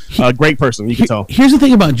informative. Great person, you can tell. Here's the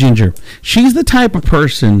thing about Ginger. She's the type of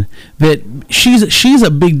person that she's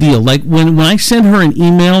a big deal. Like when I send her an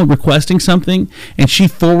email requesting something and she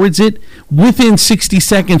forwards it, within 60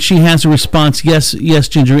 seconds she has a response. Yes,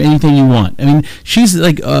 Ginger, anything you want. I mean, she's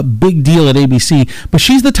like a big deal at ABC, but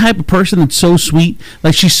she's the type of person that's so sweet.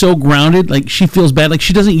 Like she's so grounded. Like she feels bad. Like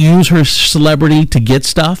she doesn't use her celebrity to get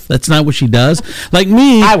stuff. That's not what she does. Like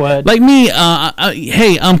me, I would. Like me,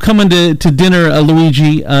 hey, I'm coming to dinner,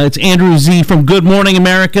 Luigi. It's Andrew Z from Good Morning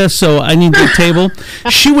America, so I need the table.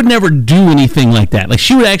 She would never do anything like that. Like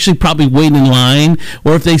she would actually probably wait in line,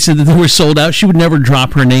 or if they said that they were sold out, she would never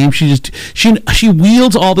drop her name. she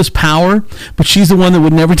wields all this power, but she's the one that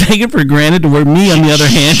would never take it for granted. Where me, on the other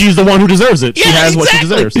hand, she's the one who deserves it. She has what she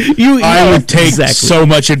deserves. I would take so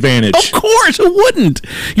much advantage. Of course, who wouldn't?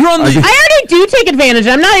 You're on the. I already do take advantage.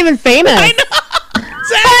 I'm not even famous. I know.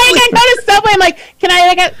 Exactly. I go to Subway. I'm like, can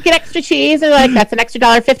I get extra cheese? And they're like, that's an extra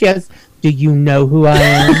 $1.50. I goes, do you know who I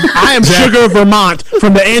am? I am Sugar Vermont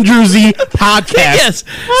from the Andrew Z podcast. Yes.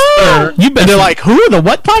 You best, and they're like, who? The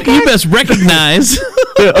what podcast? You best recognize.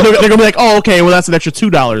 they're going to be like, oh, okay, well, that's an extra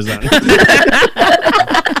 $2 then.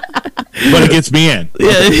 But it gets me in.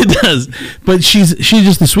 Yeah, it does. But she's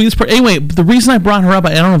just the sweetest person. Anyway, the reason I brought her up,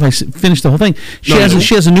 I don't know if I finished the whole thing. She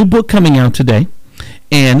has a new book coming out today.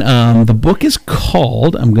 And the book is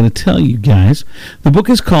called, I'm going to tell you guys, the book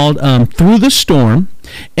is called Through the Storm,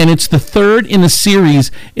 and it's the third in a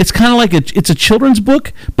series. It's kind of like it's a children's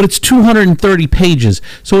book, but it's 230 pages.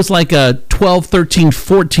 So it's like a 12, 13,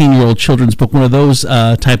 14-year-old children's book, one of those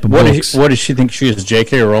type of books. What does she think she is,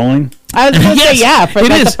 J.K. Rowling? I was going to say, yeah, for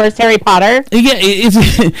like the first Harry Potter. Yeah, it's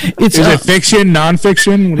is it fiction,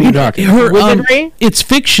 nonfiction? What are you talking? It's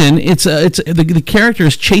fiction. It's the character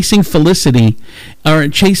is chasing Felicity, or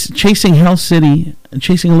chasing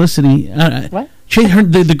Felicity. What?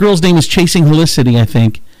 The girl's name is Chasing Felicity, I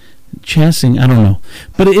think. Chasing, I don't know,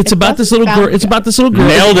 but it's about this little girl. It's about this little girl.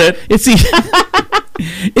 Nailed it. It's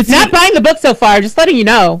It's not buying the book so far. Just letting you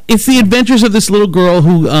know. It's the adventures of this little girl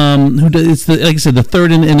who it's like I said, the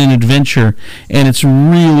third in an adventure, and it's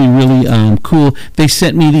really cool. They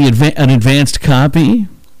sent me an advanced copy.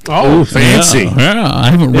 Oh, fancy! Yeah, I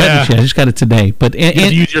haven't read it yet. I just got it today. But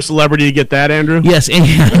did you use your celebrity to get that, Andrew? Yes, and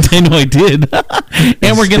I know I did.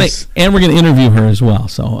 and we're gonna interview her as well.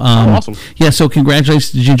 So awesome! Yeah, so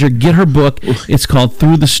congratulations to Ginger. Get her book. It's called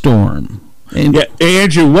Through the Storm. And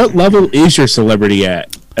Andrew, what level is your celebrity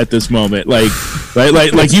at this moment? Like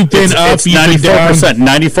you've been up, it's 94%,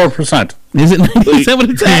 94%. Is it 90%? Is that what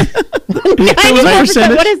it's at?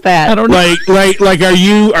 94%. What is that? I don't know. Like are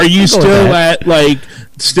you still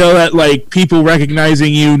at people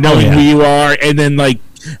recognizing you, knowing who you are, and then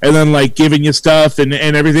giving you stuff and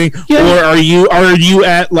everything? Yeah. Or are you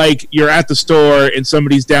at you're at the store and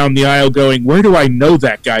somebody's down the aisle going, where do I know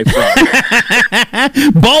that guy from?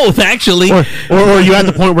 Both, actually. Or are you at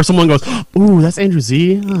the point where someone goes, ooh, that's Andrew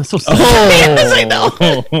Z? Oh, so sad. Yes, I know.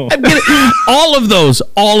 I'm getting all of those.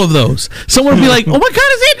 Someone will be like, oh my God,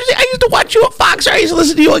 it's Andrew Z. I used to watch you on Fox, or I used to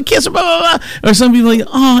listen to you on Kiss, blah, blah, blah. Or some people like,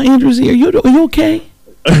 oh, Andrew Z, are you okay?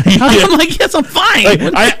 I'm like, yes, I'm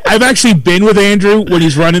fine. I've actually been with Andrew when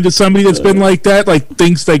he's run into somebody that's been like that,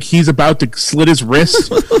 thinks like he's about to slit his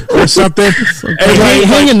wrist or something. And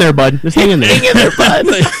hang in there, bud. Just hang in there. Hang in there, bud.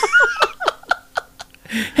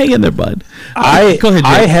 Hang in there, bud. Go ahead,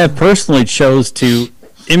 I have personally chose to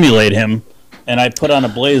emulate him, and I put on a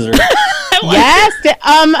blazer. Yes,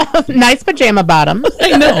 nice pajama bottoms.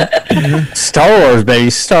 I know. Star Wars, baby,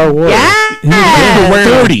 Star Wars. Yeah, you're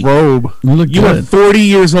wearing 40 robe. You are 40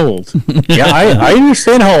 years old. Yeah, I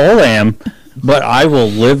understand how old I am, but I will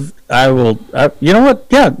live. You know what?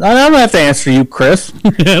 Yeah, I don't have to answer you, Chris.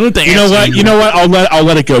 You know what? I'll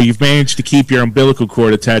let it go. You've managed to keep your umbilical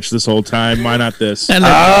cord attached this whole time. Why not this? Oh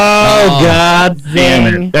God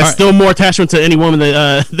damn it! That's still more attachment to any woman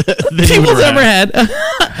than people's ever had.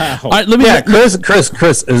 All right, let me.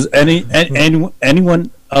 Chris, is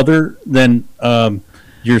anyone other than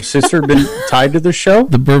your sister been tied to the show?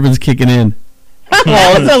 The bourbon's kicking in.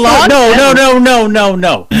 Well, it's a long.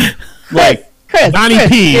 No. Like. Chris, Donnie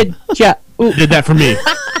P did that for me.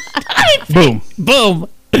 Boom.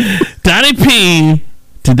 Donnie P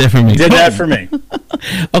did that for me. Did that for me.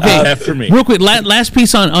 Okay, that for me. Real quick, last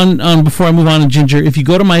piece on before I move on to Ginger. If you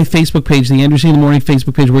go to my Facebook page, the Andrew Z in the Morning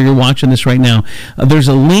Facebook page, where you're watching this right now, there's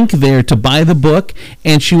a link there to buy the book,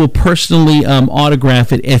 and she will personally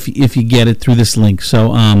autograph it if you get it through this link.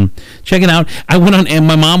 So check it out.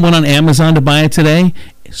 My mom went on Amazon to buy it today.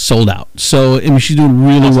 Sold out. So she's doing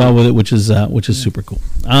really well with it, which is super cool.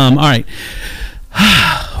 All right.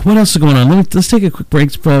 What else is going on? Let's take a quick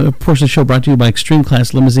break. Portion of the show brought to you by Extreme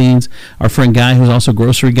Class Limousines. Our friend Guy, who's also a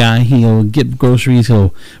grocery guy, he'll get groceries,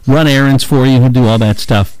 he'll run errands for you, he'll do all that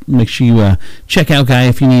stuff. Make sure you check out Guy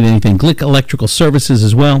if you need anything. Glick Electrical Services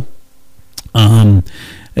as well.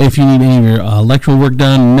 If you need any of your electrical work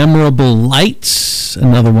done, Memorable Lights,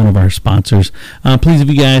 another one of our sponsors. Please, if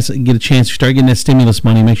you guys get a chance to start getting that stimulus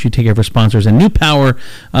money, make sure you take care of our sponsors. And New Power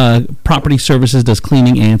Property Services does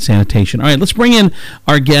cleaning and sanitation. All right, let's bring in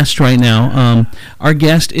our guest right now. Our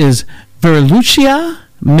guest is Veralucia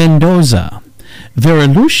Mendoza.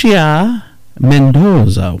 Veralucia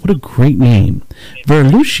Mendoza. What a great name.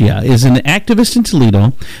 Veralucia is an activist in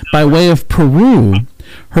Toledo by way of Peru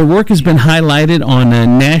Her work has been highlighted on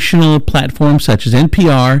national platforms such as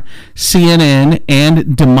NPR, CNN,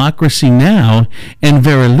 and Democracy Now! And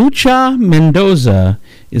Verelucha Mendoza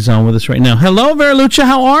is on with us right now. Hello, Verelucha.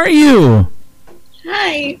 How are you?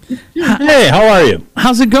 Hi. Hey, how are you?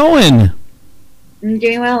 How's it going? I'm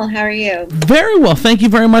doing well. How are you? Very well. Thank you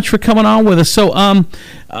very much for coming on with us. So,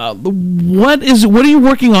 what are you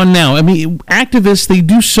working on now? I mean, activists, they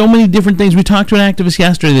do so many different things. We talked to an activist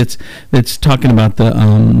yesterday that's talking about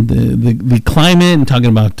the climate and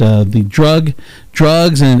talking about the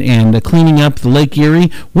drugs and cleaning up the Lake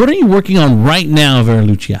Erie. What are you working on right now,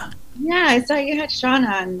 Verelucha? Yeah, I saw you had Sean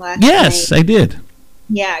on last night. Yes, I did.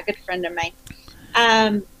 Yeah, a good friend of mine.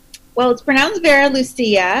 Well, it's pronounced Vera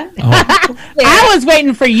Lucia. Oh. I was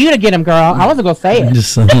waiting for you to get him, girl. I wasn't going to say it.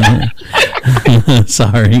 Just,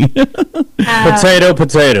 sorry.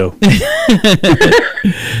 Potato.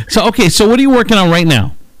 So what are you working on right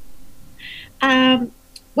now?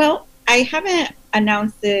 Well, I haven't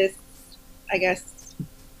announced this, I guess,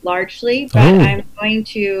 largely, but I'm going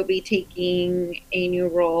to be taking a new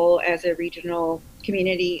role as a regional field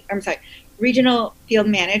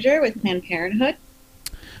manager with Planned Parenthood.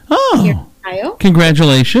 Oh, here in Ohio.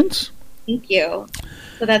 Congratulations. Thank you.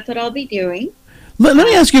 So that's what I'll be doing. Let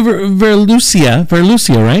me ask you, Verelucia,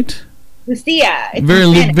 right? Lucia.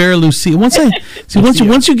 Verelucia.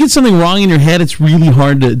 Once you get something wrong in your head, it's really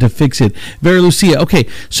hard to fix it. Verelucia. Okay,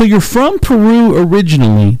 so you're from Peru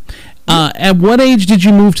originally. At what age did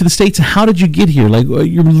you move to the States, and how did you get here? Like,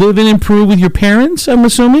 you're living in Peru with your parents, I'm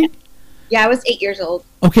assuming? Yeah, I was 8 years old.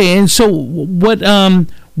 Okay, and so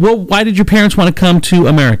why did your parents want to come to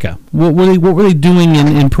America? What were they doing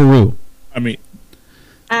in Peru? I mean,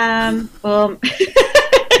 well,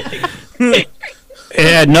 it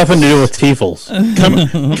had nothing to do with TIFLs.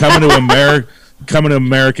 Coming to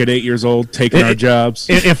America at 8 years old, taking our jobs.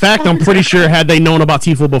 In fact, I'm pretty sure had they known about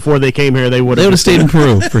TIFL before they came here, they would have stayed in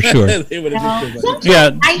Peru for sure. They would have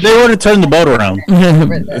turned the boat around.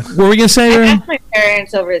 What were we gonna say? I asked my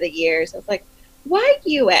parents over the years. I was like, "Why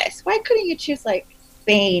U.S.? Why couldn't you choose like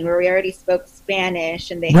Spain, where we already spoke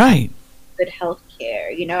Spanish and they have good health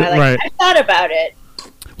care?" You know, I thought about it.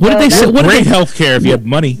 What did they say? Great health care if you had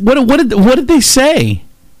money. What did they say?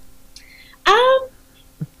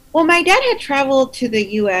 Well, my dad had traveled to the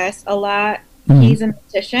U.S. a lot. Mm-hmm. He's a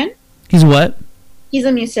musician. He's what? He's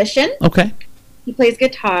a musician. Okay. He plays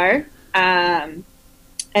guitar. And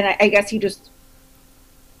I guess he just,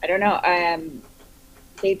 I don't know.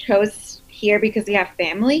 They chose here because they have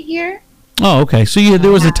family here. Oh, okay. So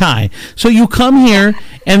there was a tie. So you come here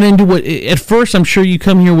and then do what? At first, I'm sure you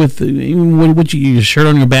come here with your shirt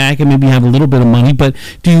on your back and maybe have a little bit of money. But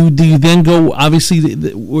do you then go? Obviously,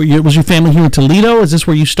 was your family here in Toledo? Is this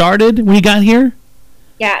where you started when you got here?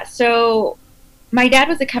 Yeah. So my dad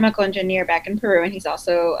was a chemical engineer back in Peru, and he's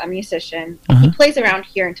also a musician. He plays around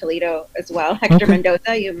here in Toledo as well. Hector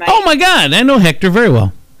Mendoza, you might. Oh my God, I know Hector very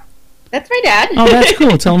well. That's my dad. Oh, that's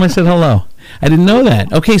cool. Tell him I said hello. I didn't know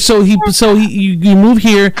that. Okay, so you move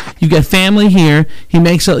here. You got family here. You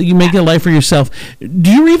make a life for yourself.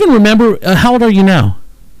 Do you even remember how old are you now?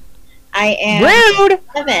 I am rude.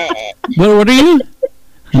 7. What are you?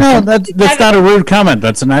 No, that's not a rude comment.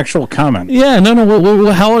 That's an actual comment. Yeah,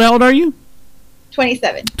 no. How old are you?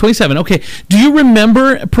 27. 27. Okay. Do you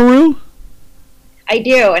remember Peru? I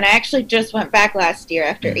do, and I actually just went back last year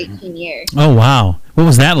after 18 years. Oh wow! What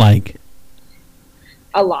was that like?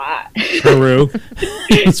 A lot. Peru.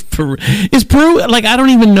 Is Peru like, I don't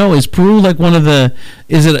even know, is Peru like one of the,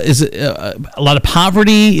 is it a lot of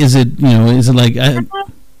poverty? Is it like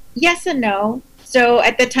yes and no. So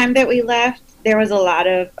at the time that we left, there was a lot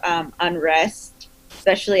of unrest,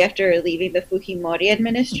 especially after leaving the Fujimori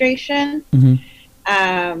administration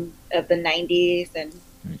of the 90s. And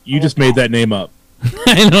you just made that name up.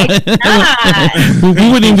 I know.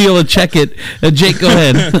 We wouldn't even be able to check it. Jake, go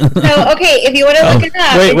ahead. So, okay, if you want to look it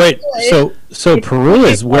up. Wait. So Peru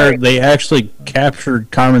is where they actually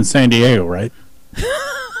captured Carmen Sandiego, right?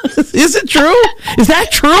 Is it true? Is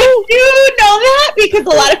that true? I do know that because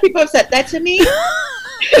a lot of people have said that to me.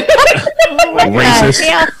 Racist.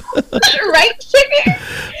 Right, Chicken?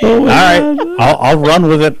 All right, I'll run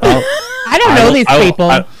with it. I don't know these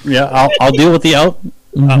people. I'll deal with the out.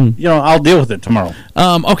 I'll deal with it tomorrow.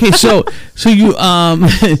 Okay, so you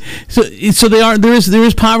so there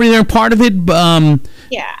is poverty there, part of it.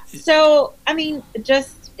 Yeah. So I mean,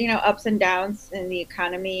 just ups and downs in the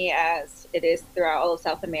economy as it is throughout all of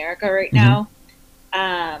South America right now.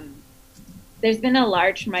 There's been a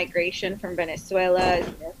large migration from Venezuela.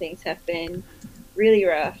 Things have been really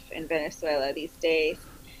rough in Venezuela these days.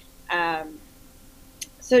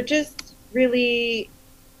 So just really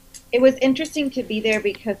it was interesting to be there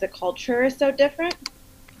because the culture is so different.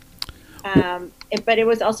 But it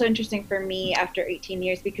was also interesting for me after 18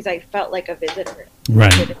 years because I felt like a visitor.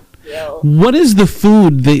 Right. What is the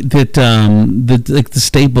food that like the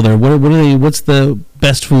staple there? What are they? What's the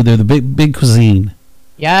best food there? The big cuisine.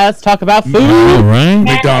 Yes, talk about food. All right,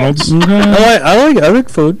 McDonald's. I like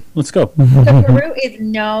food. Let's go. So Peru is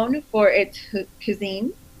known for its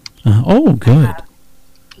cuisine. Oh, good.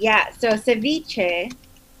 Yeah, so ceviche.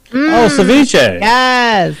 Oh, ceviche.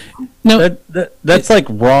 Yes. No, that's like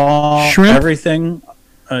raw shrimp? everything.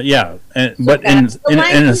 Yeah, but in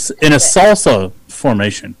a salsa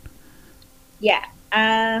formation. Yeah.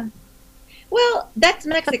 Well, that's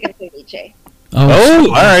Mexican ceviche. Oh,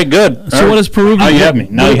 all right, good. So what is Peruvian? Now you have me.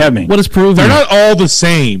 Now you have me. What is Peruvian? They're not all the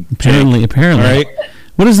same. Apparently. All right.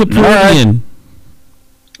 What is the Peruvian?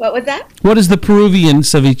 What was that? What is the Peruvian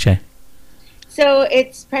ceviche? So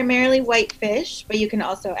it's primarily white fish, but you can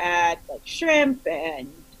also add like shrimp and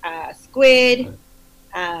squid,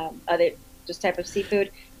 other just type of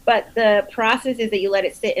seafood. But the process is that you let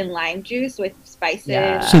it sit in lime juice with spices,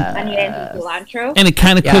 onions, and cilantro. And it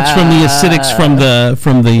kind of cooks from the acidics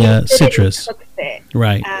from the citrus. Cooks it.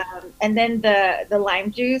 Right. And then the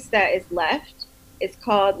lime juice that is left is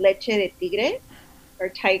called leche de tigre, or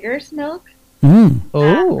tiger's milk.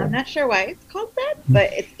 I'm not sure why it's called that,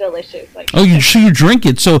 but it's delicious. Like you drink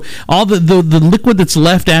it. So all the liquid that's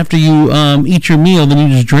left after you eat your meal, then you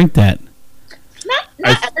just drink that.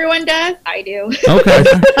 Not everyone does. I do. Okay.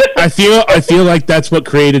 I feel like that's what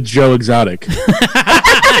created Joe Exotic.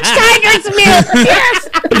 Tiger's milk. Yes.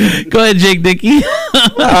 Go ahead, Jake Dickey.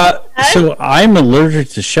 So I'm allergic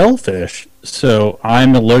to shellfish. So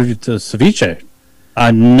I'm allergic to ceviche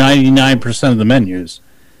on 99% of the menus.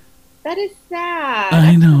 That is sad.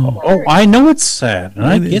 I know. Oh, I know it's sad, and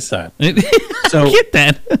I get that. So get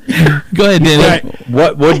that. Go ahead, Danny.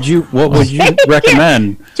 What would you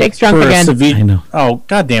recommend? Jake's drunk for again. I know. Oh,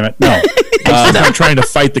 God damn it! No, I'm not trying to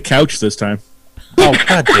fight the couch this time. Oh,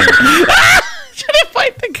 God damn it! Should I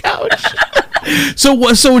fight the couch?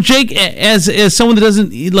 So Jake, as someone that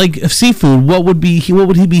doesn't eat, like seafood, what would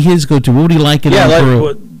he be his go-to? What would he like in Peru?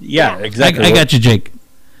 Exactly. I got you, Jake.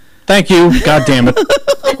 Thank you. God damn it.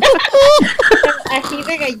 Ají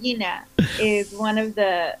de gallina is one of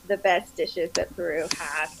the best dishes that Peru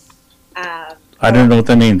has. I don't know what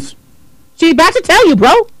that means. She's about to tell you,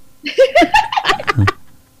 bro.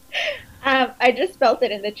 I just spelled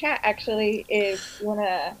it in the chat, actually, if you want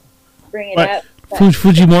to bring it up.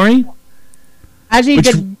 Fujimori?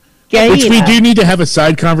 Which we do need to have a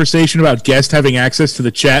side conversation about guest having access to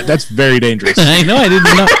the chat. That's very dangerous. I know. I didn't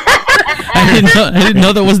know. I didn't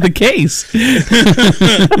know that was the case.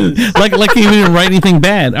 like you didn't write anything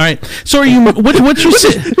bad. All right. So are you? What's your?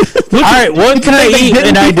 All right. What can I eat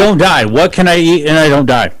and I don't die? What can I eat and I don't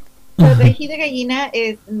die? So the ají de gallina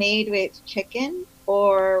is made with chicken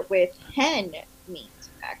or with hen meat.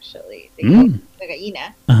 Actually, the ají de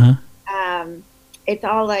gallina. It's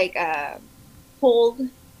all like pulled,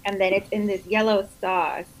 and then it's in this yellow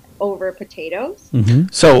sauce over potatoes. Mm-hmm.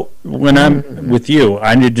 So when I'm with you,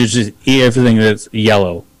 I need to just eat everything that's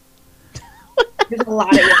yellow. There's a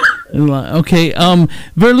lot of yellow. Okay.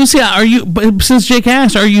 Verlucia, are you? Since Jake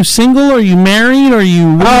asked, are you single? Are you married? Are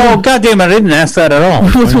you? Oh, goddamn! I didn't ask that at all.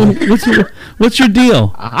 What's your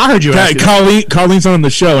deal? I heard you. Colleen's on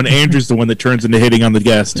the show, and Andrew's the one that turns into hitting on the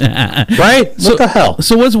guest. Right? What the hell?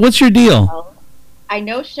 So what's your deal? I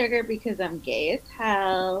know sugar because I'm gay as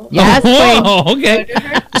hell. Yes. Oh, okay.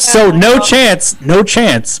 So no chance.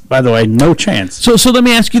 By the way, no chance. So let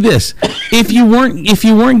me ask you this: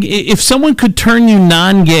 if someone could turn you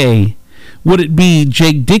non-gay, would it be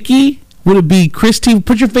Jake Dickey? Would it be Christy?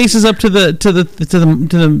 Put your faces up to the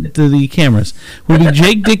cameras. Would it be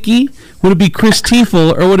Jake Dickey? Would it be Chris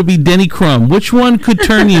Tiefel, or would it be Denny Crum? Which one could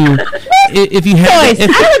turn you if you had? I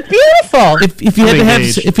look beautiful. If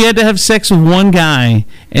you had to have sex with one guy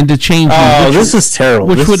and to change? This is terrible.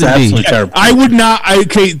 Which would it be? Terrible. I would not.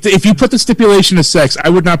 Okay, if you put the stipulation of sex, I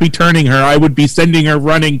would not be turning her. I would be sending her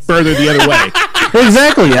running further the other way.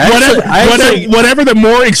 Exactly. Whatever the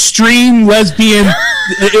more extreme lesbian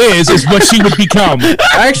is what she would become.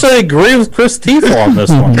 I actually agree with Chris Tiefel on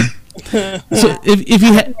this one. So if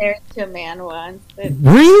you had married to a man once,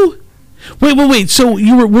 were you? Wait. So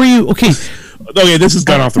were you okay? Okay, this has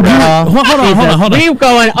gone off the rails. Hold on. We're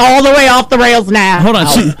going all the way off the rails now. Hold on.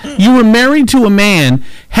 So you were married to a man.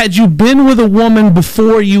 Had you been with a woman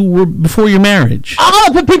before your marriage? Oh,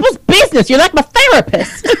 but people's business. You're like my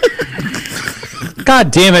therapist.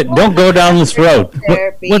 God damn it! Don't go down this road.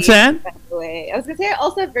 What's that? way. I was gonna say I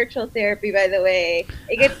also have virtual therapy. By the way,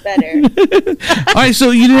 it gets better. All right,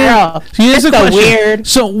 so you didn't. So here's the question. Weird.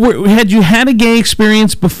 So had you had a gay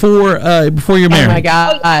experience before you're married? Oh my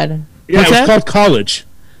god! Yeah, What's it was that? called college.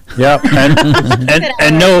 Yep,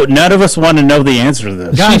 and no, none of us want to know the answer to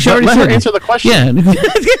this. Guys, She already let her said it. answer the question. Yeah.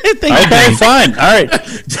 Okay, fine. All right.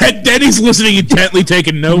 Denny's listening intently,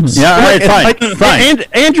 taking notes. Yeah, all right, fine. Like, fine. And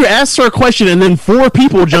Andrew asks her a question, and then 4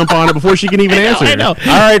 people jump on it before she can even answer. I know.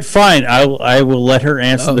 All right, fine. I will let her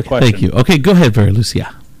answer the question. Thank you. Okay, go ahead, Vera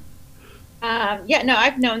Lucia. Yeah, no,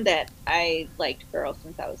 I've known that I liked girls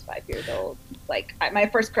since I was 5 years old. Like, my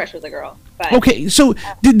first crush was a girl. But, Okay, so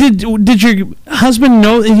did your husband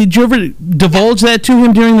know? Did you ever divulge that to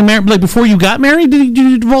him during the marriage? Like before you got married, did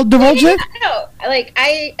you divulge that? No, like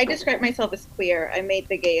I describe myself as queer. I made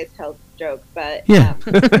the gay as hell joke, but Yeah.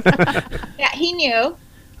 yeah, he knew.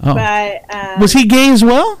 Oh. But Was he gay as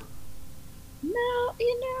well? No, he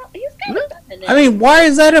was kind of feminine. I mean, why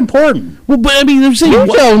is that important? Well, but I mean, I'm saying, You're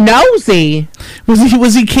so nosy. Was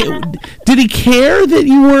he did he care that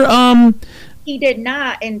you were He did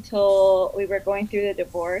not until we were going through the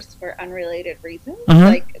divorce for unrelated reasons. Uh-huh.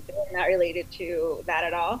 Like, they were not related to that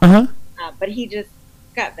at all. Uh-huh. But he just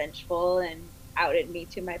got vengeful and outed me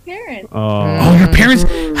to my parents. Oh, your parents?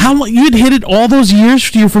 How long you'd hid it all those years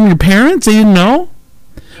from your parents? They didn't know?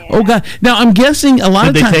 Yeah. Oh God! Now I'm guessing a lot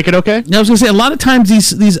of Did times they take it okay? I was going to say a lot of times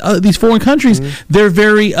these foreign countries they're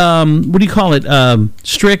very what do you call it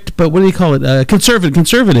strict, but what do you call it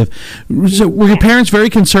conservative. So were your parents very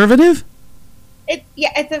conservative?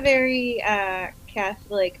 It's a very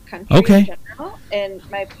Catholic country in general, and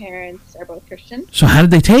my parents are both Christian. So how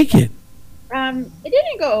did they take it? It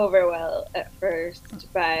didn't go over well at first,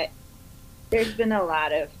 but there's been a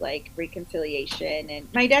lot of like reconciliation, and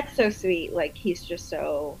my dad's so sweet. Like he's just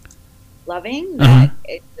so loving that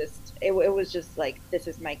it was just like, this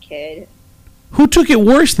is my kid. Who took it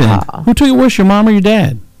worse then? Who took it worse, your mom or your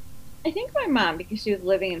dad? I think my mom, because she was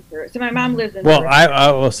living in Peru. So my mom lives in Well, Peru.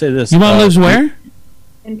 I will say this. Your mom lives where?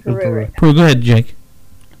 In Peru right now. Peru. Go ahead, Jake.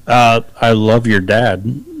 I love your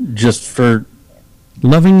dad just for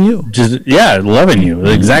loving you. Loving you.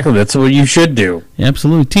 Exactly. That's what you should do. Yeah,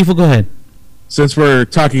 absolutely. Tifa, go ahead. Since we're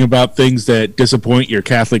talking about things that disappoint your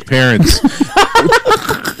Catholic parents,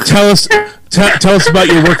 tell us about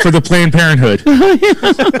your work for the Planned Parenthood.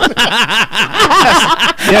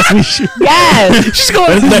 Yes, we should. Yes.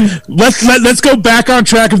 Let's go back on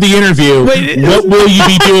track of the interview. What will you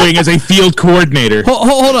be doing as a field coordinator?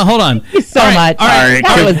 Hold on. Thank you so much. All right.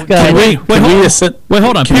 That was good. Wait,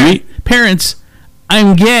 hold on. Parents,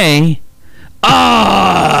 I'm gay.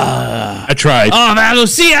 I tried. Oh, Vera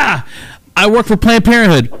Lucia! I work for Planned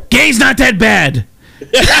Parenthood. Gay's not that bad.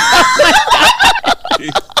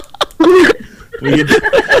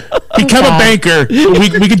 Become a banker. We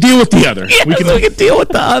can deal with the other. Yes, we can deal with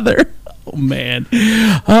the other. Oh man.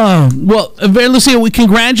 Well, Vera Lucia,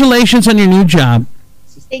 congratulations on your new job.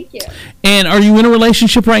 Thank you. And are you in a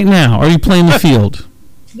relationship right now? Are you playing the field?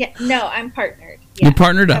 Yeah. No, I'm partnered. Yeah, You're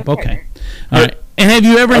partnered up. Okay. All right. And have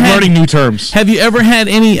you ever I'm had learning new terms? Have you ever had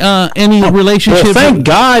any relationship? Well, thank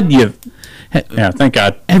God you. Yeah, thank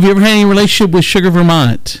God. Have you ever had any relationship with Sugar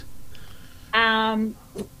Vermont?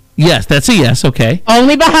 Yes, that's a yes. Okay.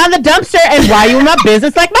 Only behind the dumpster, and why you in my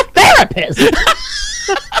business like my therapist?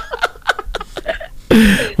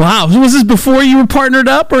 Wow. Was this before you were partnered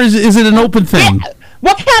up, or is it an open thing? Yeah.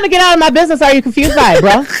 What kind of get out of my business are you confused by,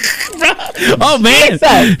 bro? Oh man,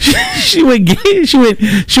 she went gay. She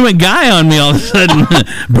went guy on me all of a sudden.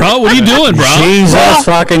 Bro, what are you doing, bro? Jesus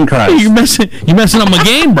fucking Christ! You messing up my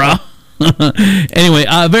game, bro. Anyway,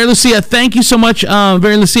 Vera Lucia, thank you so much.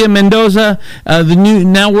 Vera Lucia Mendoza,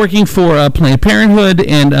 now working for Planned Parenthood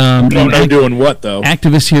and doing what though?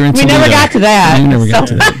 Activist here in We Toledo. never got to that. We never got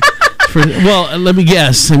to that. Well, let me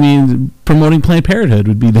guess. I mean, promoting Planned Parenthood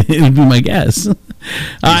would be my guess.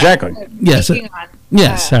 Exactly. Yes.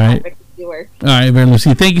 Yes. All right. All right, Vera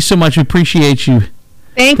Lucia. Thank you so much. We appreciate you.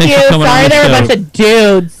 Thanks you. Sorry, there were a bunch of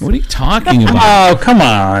dudes. What are you talking about? Oh, come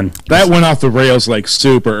on. That went off the rails like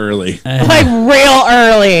super early. Like real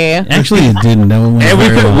early. Actually, it didn't. No,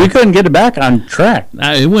 we couldn't get it back on track.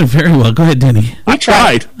 It went very well. Go ahead, Denny. I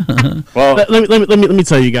tried. Well, let me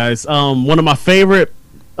tell you guys. One of my favorite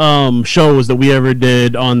shows that we ever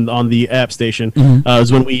did on the app station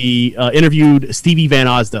was when we interviewed Stevie Van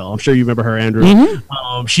Osdale. I'm sure you remember her, Andrew.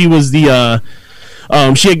 She was the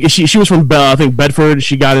she was from I think Bedford.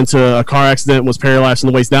 She got into a car accident, was paralyzed from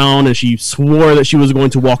the waist down, and she swore that she was going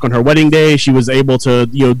to walk on her wedding day. She was able to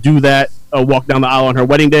do that, walk down the aisle on her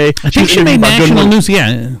wedding day. I think she made national news.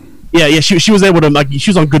 Yeah. She was able to she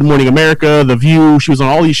was on Good Morning America, The View. She was on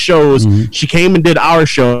all these shows. She came and did our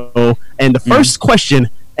show, and the first question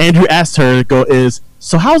Andrew asked her is,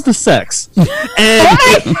 "So how's the sex?" And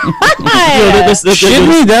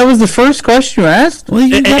that was the first question you asked. Well,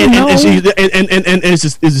 and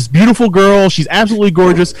it's this beautiful girl. She's absolutely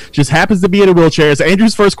gorgeous. Just happens to be in a wheelchair. So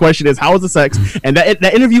Andrew's first question is, "How was the sex?" And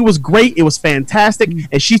that interview was great. It was fantastic.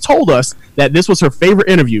 And she told us that this was her favorite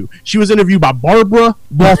interview. She was interviewed by Barbara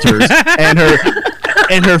Walters, and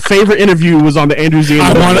her favorite interview was on the Andrew Z.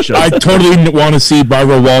 show. I totally want to see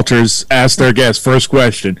Barbara Walters ask their guest first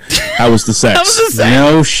question: "How was the sex?"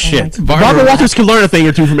 No shit. Barbara Walters can learn a thing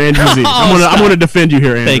or two from Andrew Z. I'm going to defend you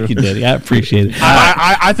here, Andrew. Thank you, Daddy. I appreciate it.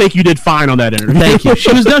 I think you did fine on that interview. Thank you.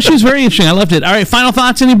 She was very interesting. I loved it. All right, final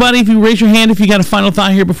thoughts, anybody? If you raise your hand, if you got a final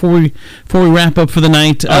thought here before we wrap up for the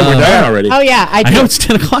night. We're done already. Oh yeah, I know it's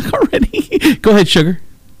 10:00 already. Go ahead, Sugar.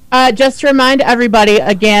 Just to remind everybody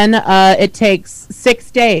again, it takes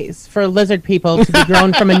 6 days for lizard people to be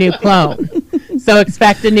grown from a new clone. So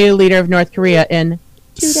expect a new leader of North Korea in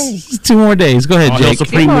 2 days. 2 more days. Go ahead, Jake.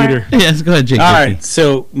 Supreme leader. Yes, go ahead, Jake. All right.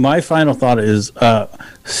 So my final thought is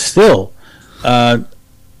still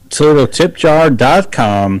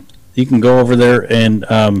TotoTipJar.com. You can go over there and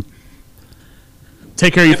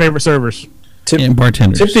take care of your favorite servers. And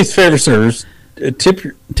bartenders. Tip these favorite servers. Take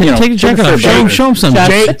a check out. Show them something.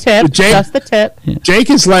 Just the tip. Jake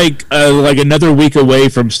is like another week away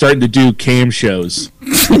from starting to do cam shows.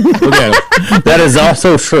 Okay. That is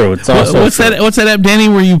also true. It's also what's that app, Danny,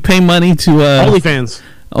 where you pay money to OnlyFans?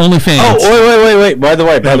 OnlyFans. Oh, wait. By the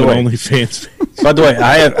way, OnlyFans. By the way,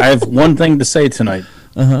 I have one thing to say tonight.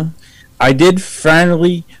 I did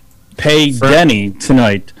finally pay Denny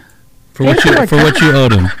tonight for what you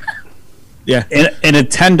owed him. Yeah, in a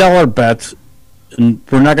 $10 bet. And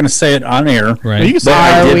we're not going to say it on air. Right.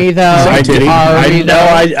 I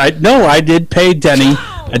did pay Denny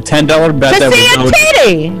a $10 bet. To see a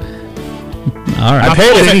titty. All right. I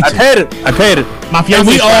paid it. My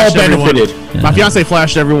fiance we all benefited. Yeah. My fiance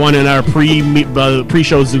flashed everyone in our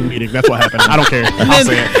pre-show Zoom meeting. That's what happened. I don't care. I'll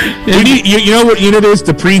say it. We need, you know what unit is?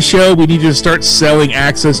 The pre-show. We need to start selling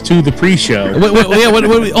access to the pre-show. What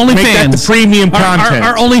OnlyFans? Make that the premium content.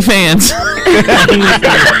 Our OnlyFans.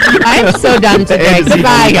 I'm so done today.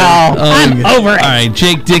 Goodbye, y'all. I'm over it. All right,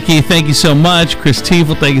 Jake Dickey, thank you so much. Chris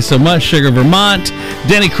Tiefel, thank you so much. Sugar Vermont,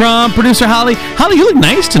 Denny Crum, producer Holly. Holly, you look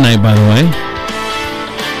nice tonight, by the way.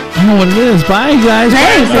 I don't know what it is. Bye, guys.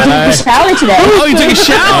 Thanks. I took a shower today. Oh, you took a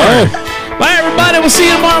shower. Bye, everybody. We'll see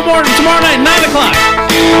you tomorrow night, 9 o'clock.